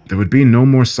 There would be no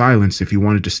more silence if he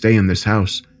wanted to stay in this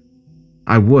house.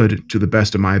 I would, to the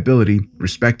best of my ability,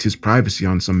 respect his privacy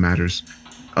on some matters.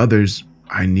 Others,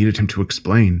 I needed him to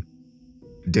explain.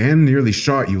 "Dan nearly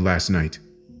shot you last night,"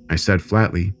 I said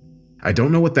flatly. "I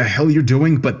don't know what the hell you're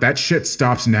doing, but that shit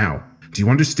stops now. Do you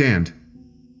understand?"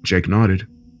 Jake nodded.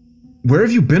 "Where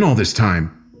have you been all this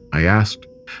time?" I asked,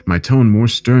 my tone more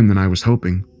stern than I was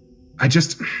hoping.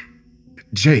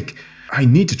 Jake, I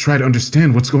need to try to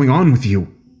understand what's going on with you.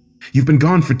 You've been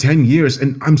gone for 10 years,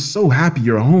 and I'm so happy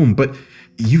you're home, but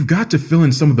you've got to fill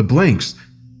in some of the blanks.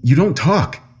 You don't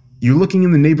talk. You're looking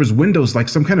in the neighbors' windows like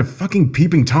some kind of fucking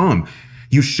peeping Tom.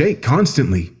 You shake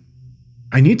constantly.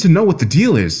 I need to know what the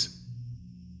deal is."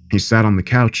 He sat on the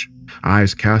couch,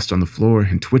 eyes cast on the floor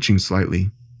and twitching slightly.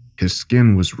 His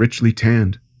skin was richly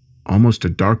tanned, almost a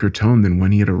darker tone than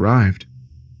when he had arrived.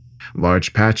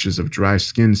 Large patches of dry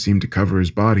skin seemed to cover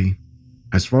his body.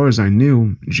 As far as I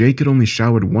knew, Jake had only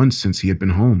showered once since he had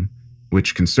been home,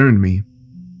 which concerned me,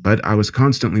 but I was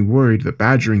constantly worried that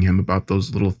badgering him about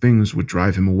those little things would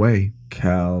drive him away.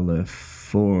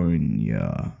 "California,"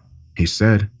 he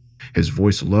said, his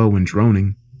voice low and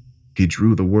droning. He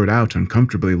drew the word out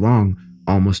uncomfortably long,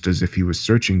 almost as if he was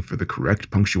searching for the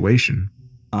correct punctuation.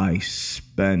 "I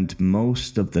spent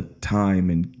most of the time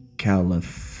in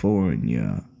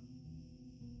California.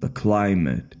 The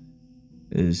climate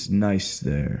is nice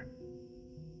there.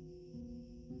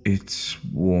 It's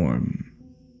warm."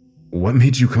 "What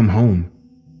made you come home?"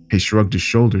 He shrugged his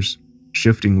shoulders,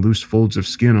 shifting loose folds of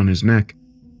skin on his neck.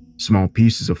 Small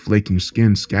pieces of flaking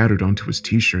skin scattered onto his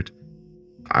t-shirt.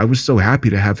 I was so happy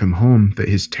to have him home that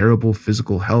his terrible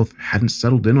physical health hadn't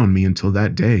settled in on me until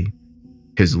that day.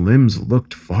 His limbs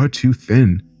looked far too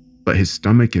thin, but his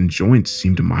stomach and joints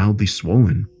seemed mildly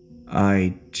swollen.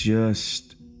 "I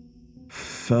just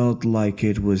felt like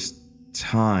it was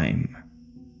time.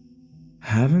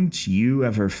 Haven't you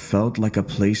ever felt like a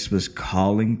place was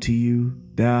calling to you,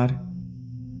 Dad?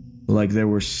 Like there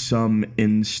was some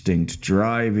instinct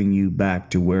driving you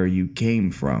back to where you came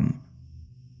from.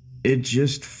 It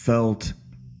just felt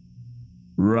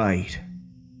right.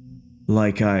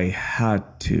 Like I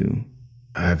had to.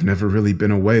 I've never really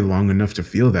been away long enough to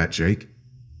feel that, Jake,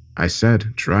 I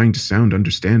said, trying to sound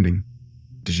understanding.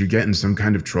 Did you get in some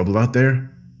kind of trouble out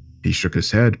there? He shook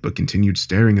his head but continued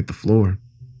staring at the floor.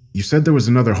 You said there was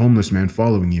another homeless man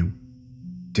following you.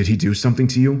 Did he do something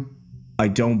to you? I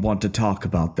don't want to talk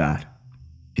about that,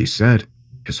 he said,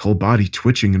 his whole body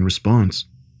twitching in response.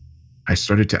 I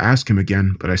started to ask him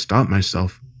again, but I stopped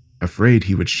myself, afraid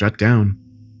he would shut down.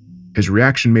 His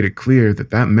reaction made it clear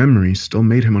that that memory still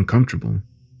made him uncomfortable.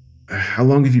 How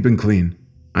long have you been clean?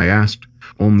 I asked,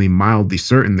 only mildly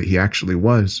certain that he actually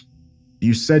was.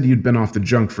 You said you'd been off the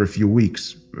junk for a few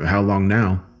weeks. How long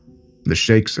now? The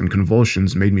shakes and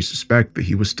convulsions made me suspect that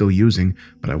he was still using,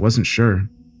 but I wasn't sure.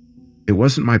 It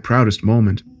wasn't my proudest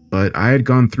moment, but I had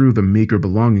gone through the meager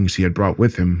belongings he had brought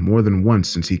with him more than once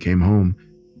since he came home.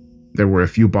 There were a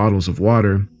few bottles of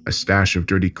water, a stash of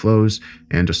dirty clothes,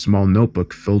 and a small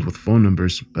notebook filled with phone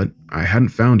numbers, but I hadn't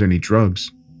found any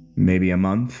drugs. Maybe a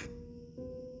month?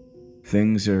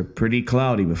 Things are pretty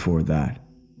cloudy before that.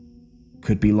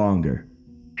 Could be longer.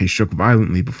 He shook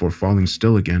violently before falling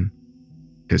still again.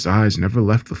 His eyes never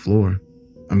left the floor.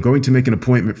 I'm going to make an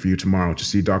appointment for you tomorrow to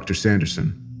see Dr.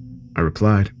 Sanderson, I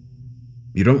replied.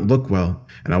 You don't look well,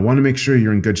 and I want to make sure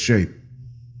you're in good shape.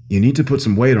 You need to put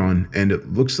some weight on, and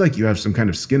it looks like you have some kind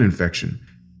of skin infection.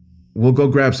 We'll go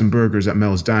grab some burgers at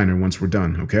Mel's Diner once we're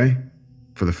done, okay?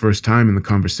 For the first time in the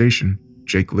conversation,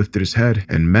 Jake lifted his head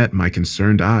and met my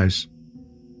concerned eyes.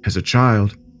 As a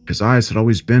child, his eyes had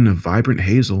always been a vibrant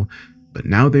hazel, but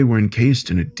now they were encased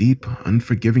in a deep,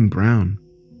 unforgiving brown.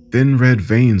 Thin red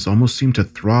veins almost seemed to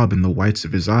throb in the whites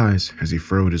of his eyes as he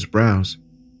furrowed his brows.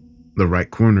 The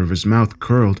right corner of his mouth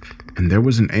curled, and there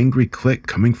was an angry click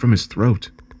coming from his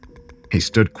throat. He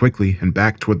stood quickly and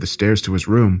backed toward the stairs to his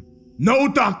room. No,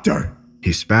 doctor!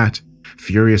 He spat,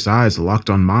 furious eyes locked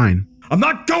on mine. I'm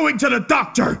not going to the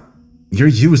doctor! You're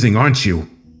using, aren't you?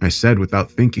 I said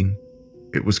without thinking.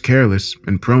 It was careless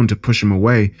and prone to push him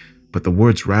away, but the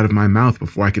words were out of my mouth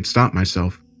before I could stop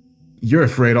myself. You're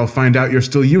afraid I'll find out you're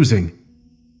still using.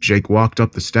 Jake walked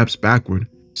up the steps backward,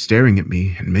 staring at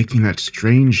me and making that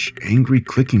strange, angry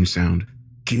clicking sound.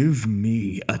 Give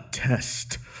me a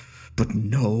test, but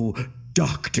no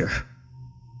doctor.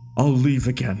 I'll leave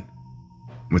again.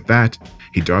 With that,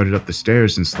 he darted up the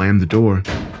stairs and slammed the door.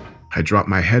 I dropped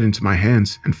my head into my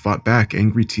hands and fought back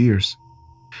angry tears.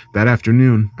 That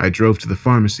afternoon, I drove to the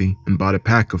pharmacy and bought a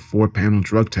pack of 4-panel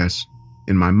drug tests.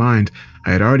 In my mind,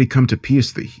 I had already come to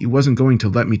peace that he wasn't going to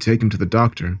let me take him to the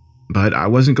doctor, but I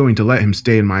wasn't going to let him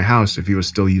stay in my house if he was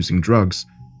still using drugs.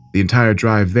 The entire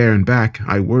drive there and back,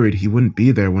 I worried he wouldn't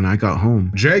be there when I got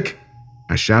home. Jake!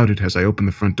 I shouted as I opened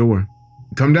the front door.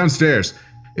 Come downstairs.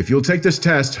 If you'll take this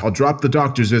test, I'll drop the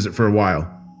doctor's visit for a while.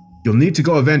 You'll need to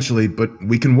go eventually, but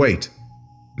we can wait.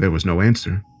 There was no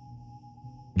answer.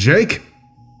 Jake?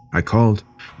 I called,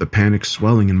 the panic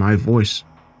swelling in my voice.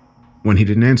 When he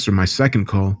didn't answer my second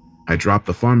call, I dropped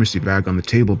the pharmacy bag on the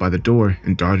table by the door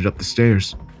and darted up the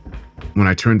stairs. When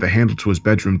I turned the handle to his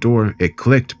bedroom door, it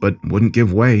clicked but wouldn't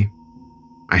give way.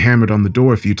 I hammered on the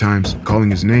door a few times,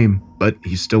 calling his name, but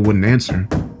he still wouldn't answer.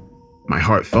 My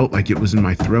heart felt like it was in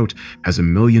my throat as a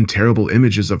million terrible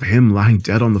images of him lying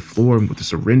dead on the floor with a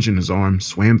syringe in his arm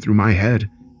swam through my head.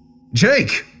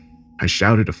 Jake! I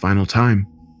shouted a final time.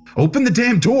 Open the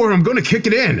damn door, or I'm going to kick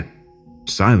it in!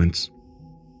 Silence.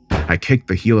 I kicked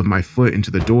the heel of my foot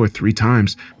into the door 3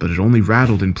 times, but it only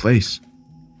rattled in place.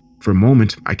 For a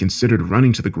moment, I considered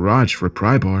running to the garage for a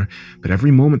pry bar, but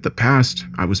every moment that passed,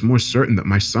 I was more certain that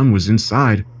my son was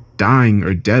inside, dying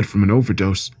or dead from an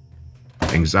overdose.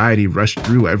 Anxiety rushed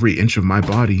through every inch of my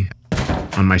body.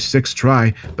 On my 6th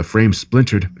try, the frame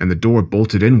splintered and the door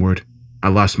bolted inward. I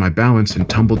lost my balance and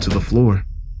tumbled to the floor.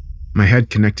 My head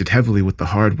connected heavily with the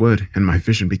hard wood, and my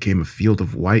vision became a field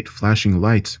of white, flashing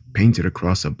lights painted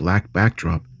across a black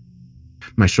backdrop.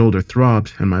 My shoulder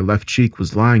throbbed, and my left cheek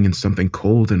was lying in something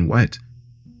cold and wet.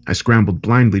 I scrambled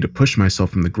blindly to push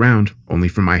myself from the ground, only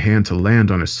for my hand to land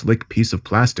on a slick piece of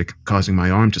plastic, causing my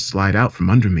arm to slide out from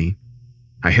under me.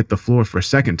 I hit the floor for a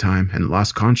second time and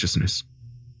lost consciousness.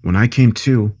 When I came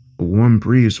to, a warm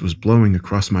breeze was blowing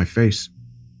across my face.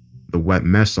 The wet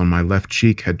mess on my left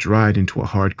cheek had dried into a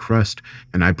hard crust,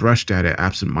 and I brushed at it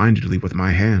absent-mindedly with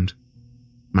my hand.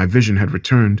 My vision had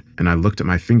returned, and I looked at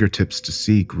my fingertips to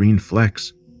see green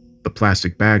flecks. The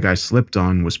plastic bag I slipped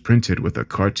on was printed with a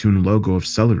cartoon logo of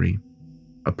celery.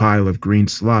 A pile of green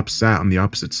slop sat on the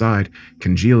opposite side,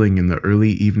 congealing in the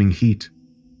early evening heat.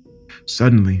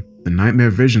 Suddenly, the nightmare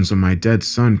visions of my dead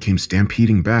son came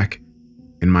stampeding back.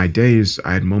 In my daze,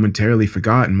 I had momentarily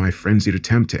forgotten my frenzied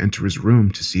attempt to enter his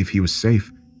room to see if he was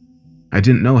safe. I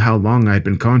didn't know how long I had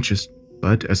been conscious,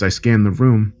 but as I scanned the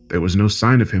room, there was no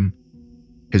sign of him.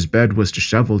 His bed was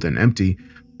disheveled and empty,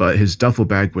 but his duffel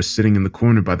bag was sitting in the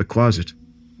corner by the closet.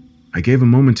 I gave a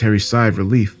momentary sigh of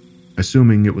relief,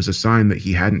 assuming it was a sign that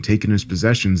he hadn't taken his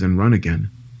possessions and run again.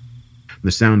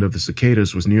 The sound of the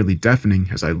cicadas was nearly deafening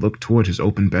as I looked toward his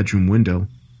open bedroom window.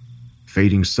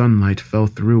 Fading sunlight fell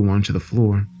through onto the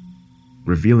floor,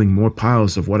 revealing more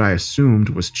piles of what I assumed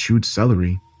was chewed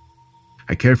celery.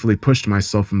 I carefully pushed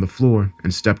myself from the floor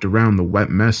and stepped around the wet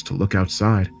mess to look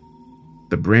outside.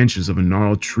 The branches of a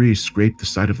gnarled tree scraped the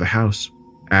side of the house,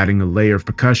 adding a layer of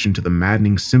percussion to the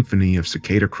maddening symphony of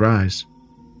cicada cries.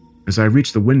 As I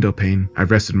reached the window pane, I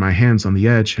rested my hands on the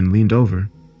edge and leaned over,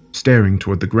 staring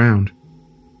toward the ground.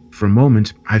 For a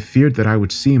moment, I feared that I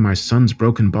would see my son's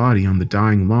broken body on the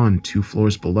dying lawn 2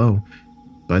 floors below,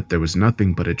 but there was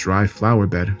nothing but a dry flower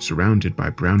bed surrounded by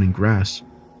browning grass.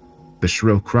 The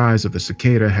shrill cries of the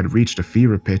cicada had reached a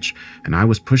fever pitch, and I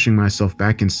was pushing myself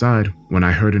back inside when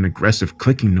I heard an aggressive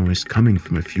clicking noise coming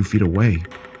from a few feet away.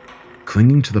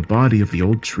 Clinging to the body of the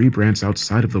old tree branch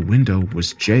outside of the window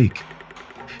was Jake.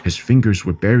 His fingers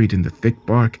were buried in the thick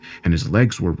bark, and his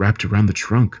legs were wrapped around the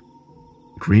trunk.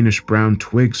 Greenish-brown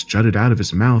twigs jutted out of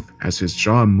his mouth as his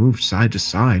jaw moved side to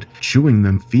side, chewing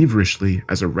them feverishly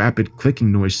as a rapid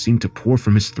clicking noise seemed to pour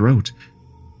from his throat.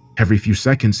 Every few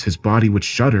seconds, his body would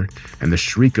shudder, and the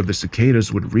shriek of the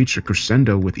cicadas would reach a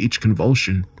crescendo with each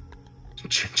convulsion.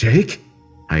 "Jake?"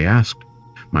 I asked,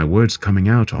 my words coming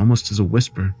out almost as a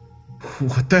whisper.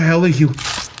 "What the hell are you?"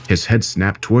 His head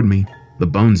snapped toward me, the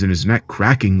bones in his neck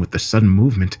cracking with the sudden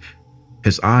movement.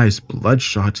 His eyes,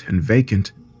 bloodshot and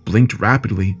vacant, blinked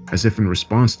rapidly as if in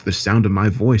response to the sound of my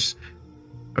voice.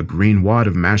 A green wad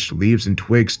of mashed leaves and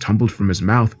twigs tumbled from his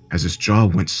mouth as his jaw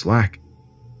went slack.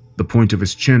 The point of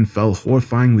his chin fell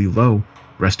horrifyingly low,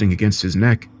 resting against his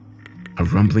neck. A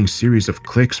rumbling series of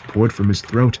clicks poured from his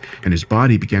throat, and his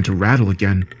body began to rattle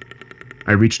again.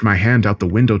 I reached my hand out the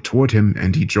window toward him,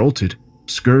 and he jolted,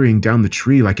 scurrying down the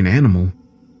tree like an animal.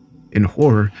 In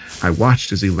horror, I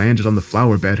watched as he landed on the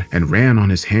flower bed and ran on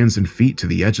his hands and feet to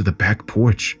the edge of the back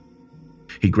porch.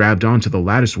 He grabbed onto the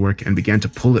latticework and began to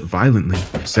pull it violently,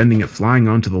 sending it flying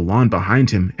onto the lawn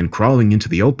behind him and crawling into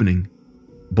the opening.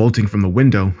 Bolting from the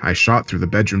window, I shot through the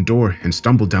bedroom door and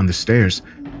stumbled down the stairs.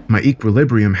 My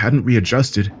equilibrium hadn't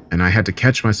readjusted, and I had to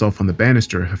catch myself on the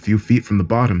banister a few feet from the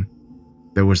bottom.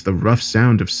 There was the rough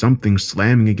sound of something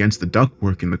slamming against the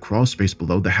ductwork in the crawlspace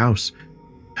below the house.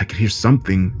 I could hear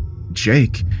something,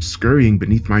 Jake, scurrying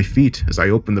beneath my feet as I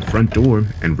opened the front door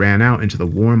and ran out into the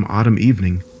warm autumn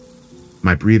evening.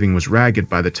 My breathing was ragged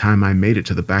by the time I made it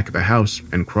to the back of the house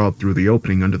and crawled through the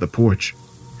opening under the porch.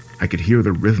 I could hear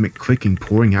the rhythmic clicking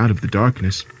pouring out of the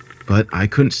darkness, but I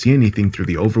couldn't see anything through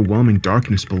the overwhelming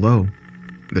darkness below.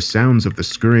 The sounds of the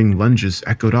scurrying lunges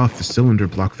echoed off the cylinder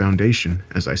block foundation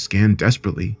as I scanned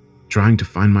desperately, trying to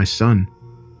find my son.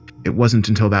 It wasn't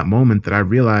until that moment that I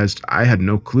realized I had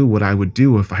no clue what I would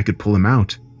do if I could pull him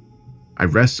out. I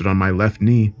rested on my left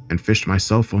knee and fished my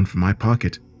cell phone from my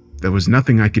pocket. There was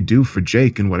nothing I could do for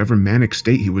Jake in whatever manic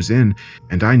state he was in,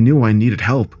 and I knew I needed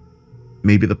help.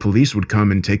 Maybe the police would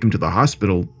come and take him to the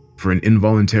hospital for an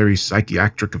involuntary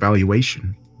psychiatric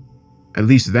evaluation. At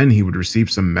least then he would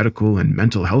receive some medical and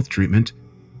mental health treatment.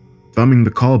 Thumbing the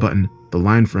call button, the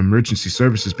line for emergency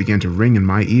services began to ring in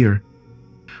my ear.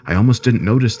 I almost didn't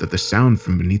notice that the sound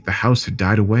from beneath the house had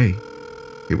died away.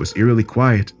 It was eerily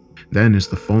quiet. Then, as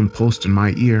the phone pulsed in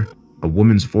my ear, a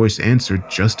woman's voice answered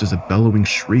just as a bellowing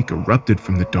shriek erupted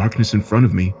from the darkness in front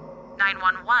of me.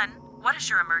 911, what is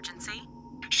your emergency?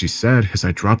 She said as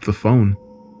I dropped the phone.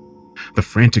 The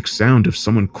frantic sound of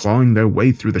someone clawing their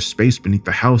way through the space beneath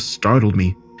the house startled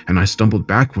me, and I stumbled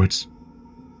backwards.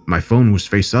 My phone was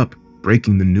face up,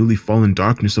 breaking the newly fallen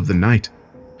darkness of the night.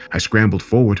 I scrambled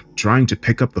forward, trying to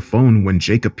pick up the phone when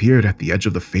Jake appeared at the edge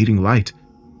of the fading light.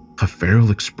 A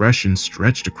feral expression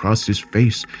stretched across his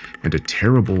face, and a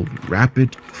terrible,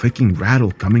 rapid, clicking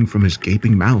rattle coming from his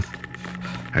gaping mouth.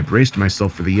 I braced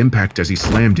myself for the impact as he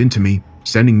slammed into me,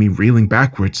 sending me reeling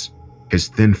backwards. His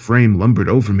thin frame lumbered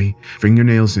over me,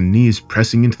 fingernails and knees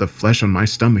pressing into the flesh on my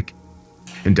stomach.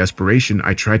 In desperation,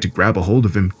 I tried to grab a hold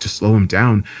of him to slow him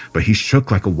down, but he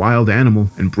shook like a wild animal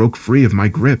and broke free of my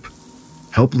grip.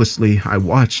 Helplessly, I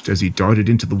watched as he darted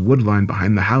into the woodline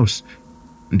behind the house.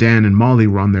 Dan and Molly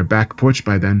were on their back porch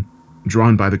by then,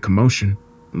 drawn by the commotion,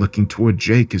 looking toward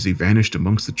Jake as he vanished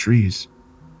amongst the trees.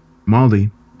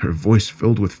 Molly, her voice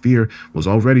filled with fear, was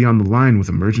already on the line with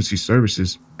emergency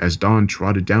services as Don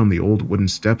trotted down the old wooden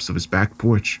steps of his back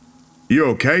porch. You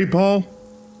okay, Paul?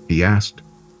 He asked.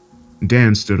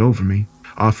 Dan stood over me,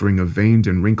 offering a veined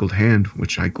and wrinkled hand,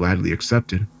 which I gladly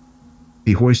accepted.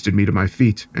 He hoisted me to my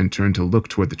feet and turned to look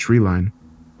toward the tree line.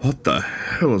 What the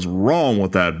hell is wrong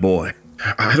with that boy?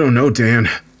 I don't know, Dan,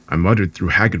 I muttered through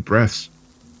haggard breaths.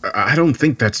 I don't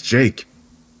think that's Jake.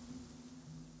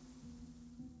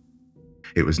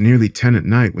 It was nearly 10 at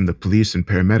night when the police and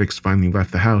paramedics finally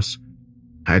left the house.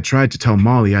 I had tried to tell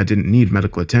Molly I didn't need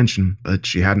medical attention, but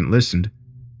she hadn't listened.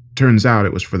 Turns out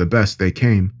it was for the best they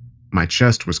came. My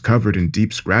chest was covered in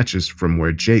deep scratches from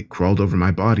where Jake crawled over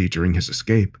my body during his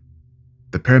escape.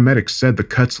 The paramedics said the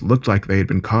cuts looked like they had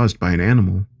been caused by an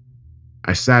animal.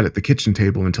 I sat at the kitchen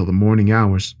table until the morning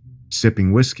hours,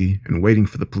 sipping whiskey and waiting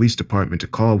for the police department to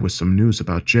call with some news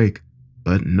about Jake,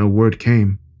 but no word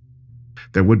came.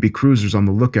 There would be cruisers on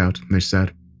the lookout, they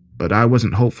said, but I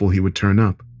wasn't hopeful he would turn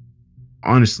up.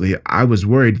 Honestly, I was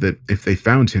worried that if they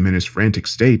found him in his frantic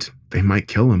state, they might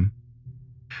kill him.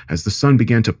 As the sun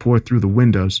began to pour through the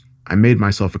windows, I made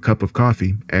myself a cup of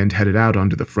coffee and headed out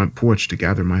onto the front porch to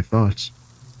gather my thoughts.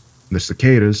 The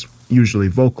cicadas, usually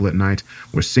vocal at night,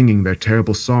 were singing their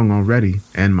terrible song already,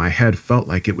 and my head felt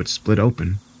like it would split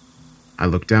open. I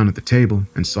looked down at the table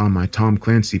and saw my Tom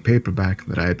Clancy paperback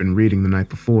that I had been reading the night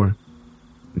before.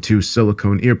 The 2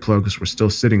 silicone earplugs were still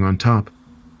sitting on top,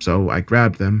 so I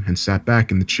grabbed them and sat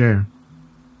back in the chair.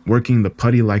 Working the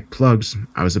putty-like plugs,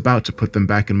 I was about to put them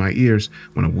back in my ears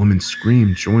when a woman's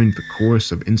scream joined the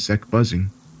chorus of insect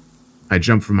buzzing. I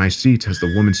jumped from my seat as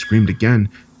the woman screamed again.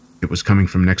 It was coming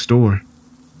from next door.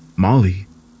 Molly.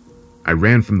 I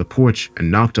ran from the porch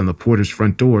and knocked on the porter's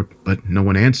front door, but no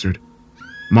one answered.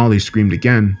 Molly screamed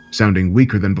again, sounding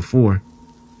weaker than before.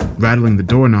 Rattling the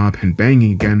doorknob and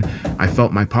banging again, I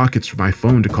felt my pockets for my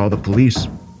phone to call the police.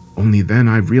 Only then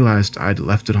I realized I'd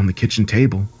left it on the kitchen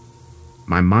table.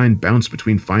 My mind bounced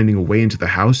between finding a way into the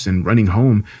house and running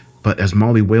home, but as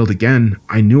Molly wailed again,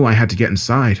 I knew I had to get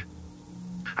inside.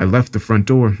 I left the front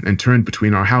door and turned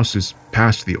between our houses,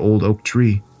 past the old oak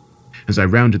tree. As I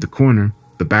rounded the corner,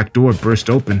 the back door burst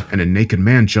open and a naked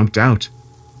man jumped out.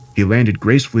 He landed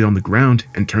gracefully on the ground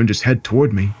and turned his head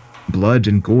toward me. Blood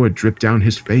and gore dripped down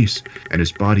his face, and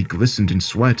his body glistened in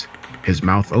sweat. His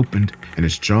mouth opened, and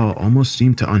his jaw almost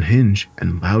seemed to unhinge,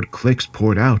 and loud clicks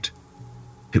poured out.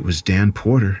 It was Dan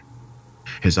Porter.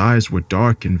 His eyes were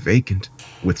dark and vacant.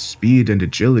 With speed and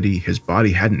agility his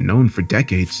body hadn't known for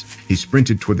decades, he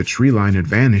sprinted toward the tree line and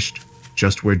vanished,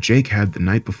 just where Jake had the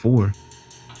night before.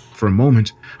 For a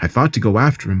moment, I thought to go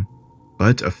after him,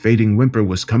 but a fading whimper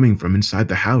was coming from inside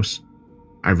the house.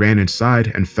 I ran inside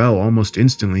and fell almost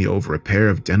instantly over a pair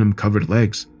of denim-covered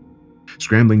legs.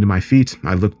 Scrambling to my feet,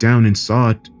 I looked down and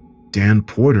saw Dan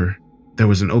Porter. There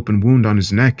was an open wound on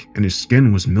his neck, and his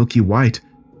skin was milky white.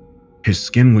 His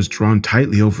skin was drawn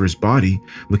tightly over his body,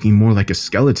 looking more like a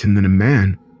skeleton than a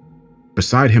man.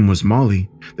 Beside him was Molly,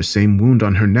 the same wound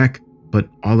on her neck, but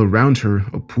all around her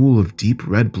a pool of deep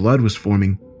red blood was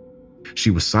forming. She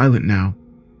was silent now,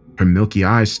 her milky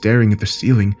eyes staring at the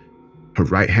ceiling. Her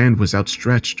right hand was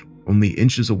outstretched, only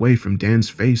inches away from Dan's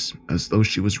face, as though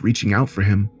she was reaching out for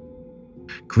him.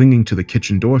 Clinging to the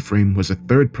kitchen doorframe was a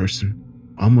third person,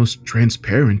 almost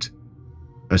transparent.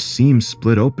 A seam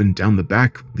split open down the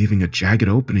back, leaving a jagged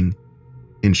opening.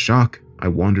 In shock, I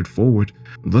wandered forward,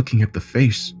 looking at the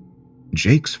face.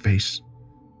 Jake's face.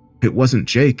 It wasn't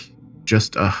Jake,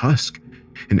 just a husk,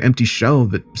 an empty shell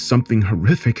that something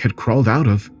horrific had crawled out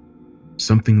of.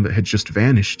 Something that had just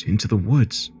vanished into the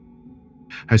woods.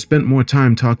 I spent more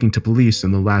time talking to police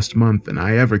in the last month than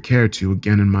I ever cared to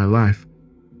again in my life.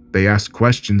 They asked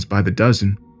questions by the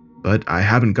dozen, but I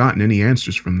haven't gotten any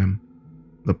answers from them.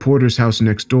 The Porter's house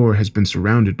next door has been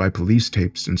surrounded by police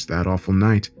tapes since that awful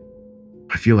night.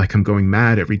 I feel like I'm going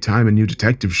mad every time a new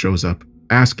detective shows up,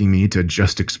 asking me to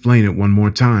just explain it one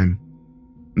more time.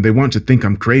 They want to think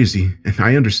I'm crazy, and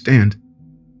I understand.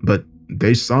 But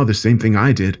they saw the same thing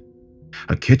I did.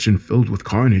 A kitchen filled with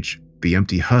carnage, the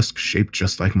empty husk shaped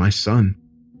just like my son.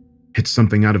 It's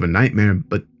something out of a nightmare,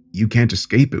 but you can't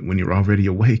escape it when you're already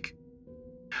awake.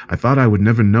 I thought I would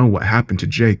never know what happened to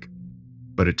Jake,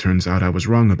 but it turns out I was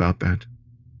wrong about that.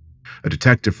 A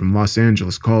detective from Los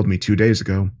Angeles called me 2 days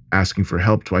ago, asking for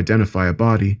help to identify a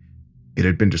body. It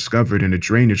had been discovered in a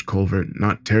drainage culvert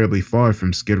not terribly far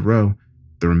from Skid Row.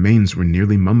 The remains were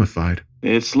nearly mummified.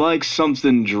 It's like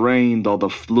something drained all the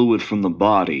fluid from the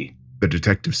body, the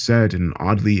detective said in an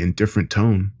oddly indifferent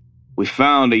tone. We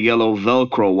found a yellow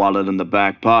Velcro wallet in the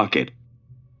back pocket.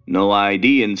 No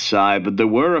ID inside, but there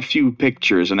were a few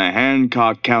pictures and a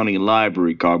Hancock County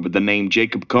library card with the name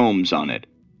Jacob Combs on it.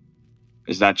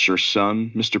 Is that your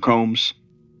son, Mr. Combs?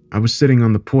 I was sitting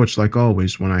on the porch like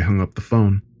always when I hung up the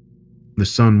phone. The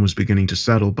sun was beginning to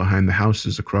settle behind the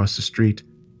houses across the street.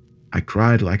 I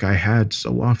cried like I had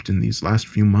so often these last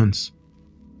few months.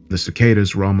 The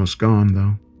cicadas were almost gone,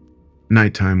 though.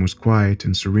 Nighttime was quiet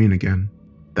and serene again.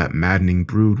 That maddening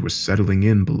brood was settling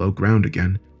in below ground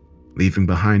again, leaving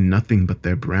behind nothing but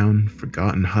their brown,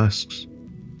 forgotten husks.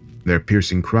 Their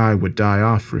piercing cry would die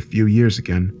off for a few years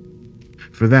again.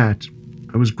 For that,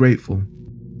 I was grateful.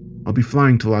 I'll be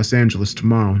flying to Los Angeles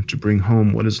tomorrow to bring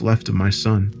home what is left of my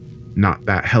son. Not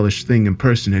that hellish thing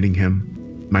impersonating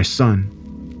him. My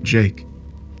son, Jake.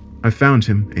 I found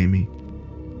him, Amy,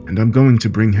 and I'm going to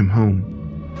bring him home.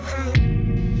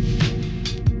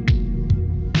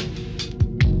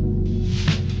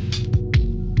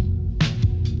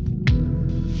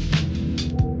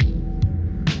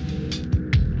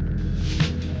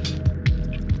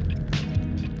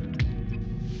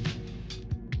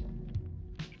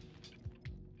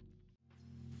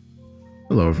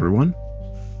 Hello, everyone.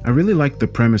 I really liked the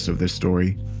premise of this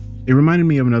story. It reminded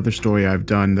me of another story I've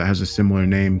done that has a similar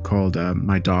name called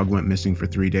My Dog Went Missing for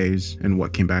 3 Days and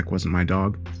What Came Back Wasn't My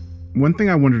Dog. One thing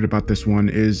I wondered about this one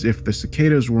is if the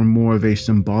cicadas were more of a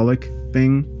symbolic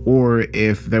thing or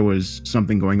if there was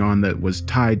something going on that was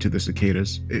tied to the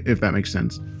cicadas, if that makes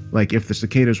sense. Like if the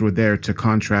cicadas were there to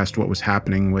contrast what was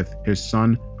happening with his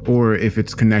son or if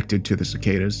it's connected to the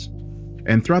cicadas.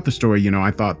 And throughout the story,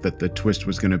 I thought that the twist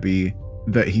was going to be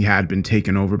that he had been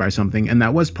taken over by something, and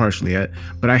that was partially it,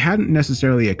 but I hadn't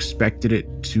necessarily expected it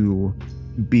to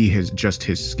be just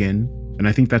his skin, and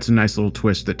I think that's a nice little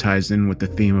twist that ties in with the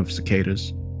theme of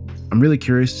cicadas. I'm really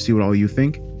curious to see what all you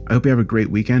think. I hope you have a great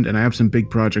weekend, and I have some big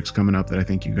projects coming up that I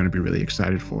think you're going to be really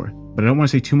excited for, but I don't want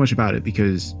to say too much about it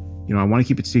because, I want to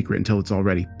keep it secret until it's all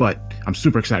ready, but I'm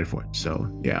super excited for it, so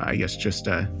yeah, I guess just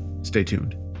stay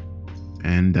tuned.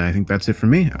 And I think that's it for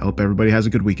me. I hope everybody has a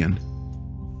good weekend.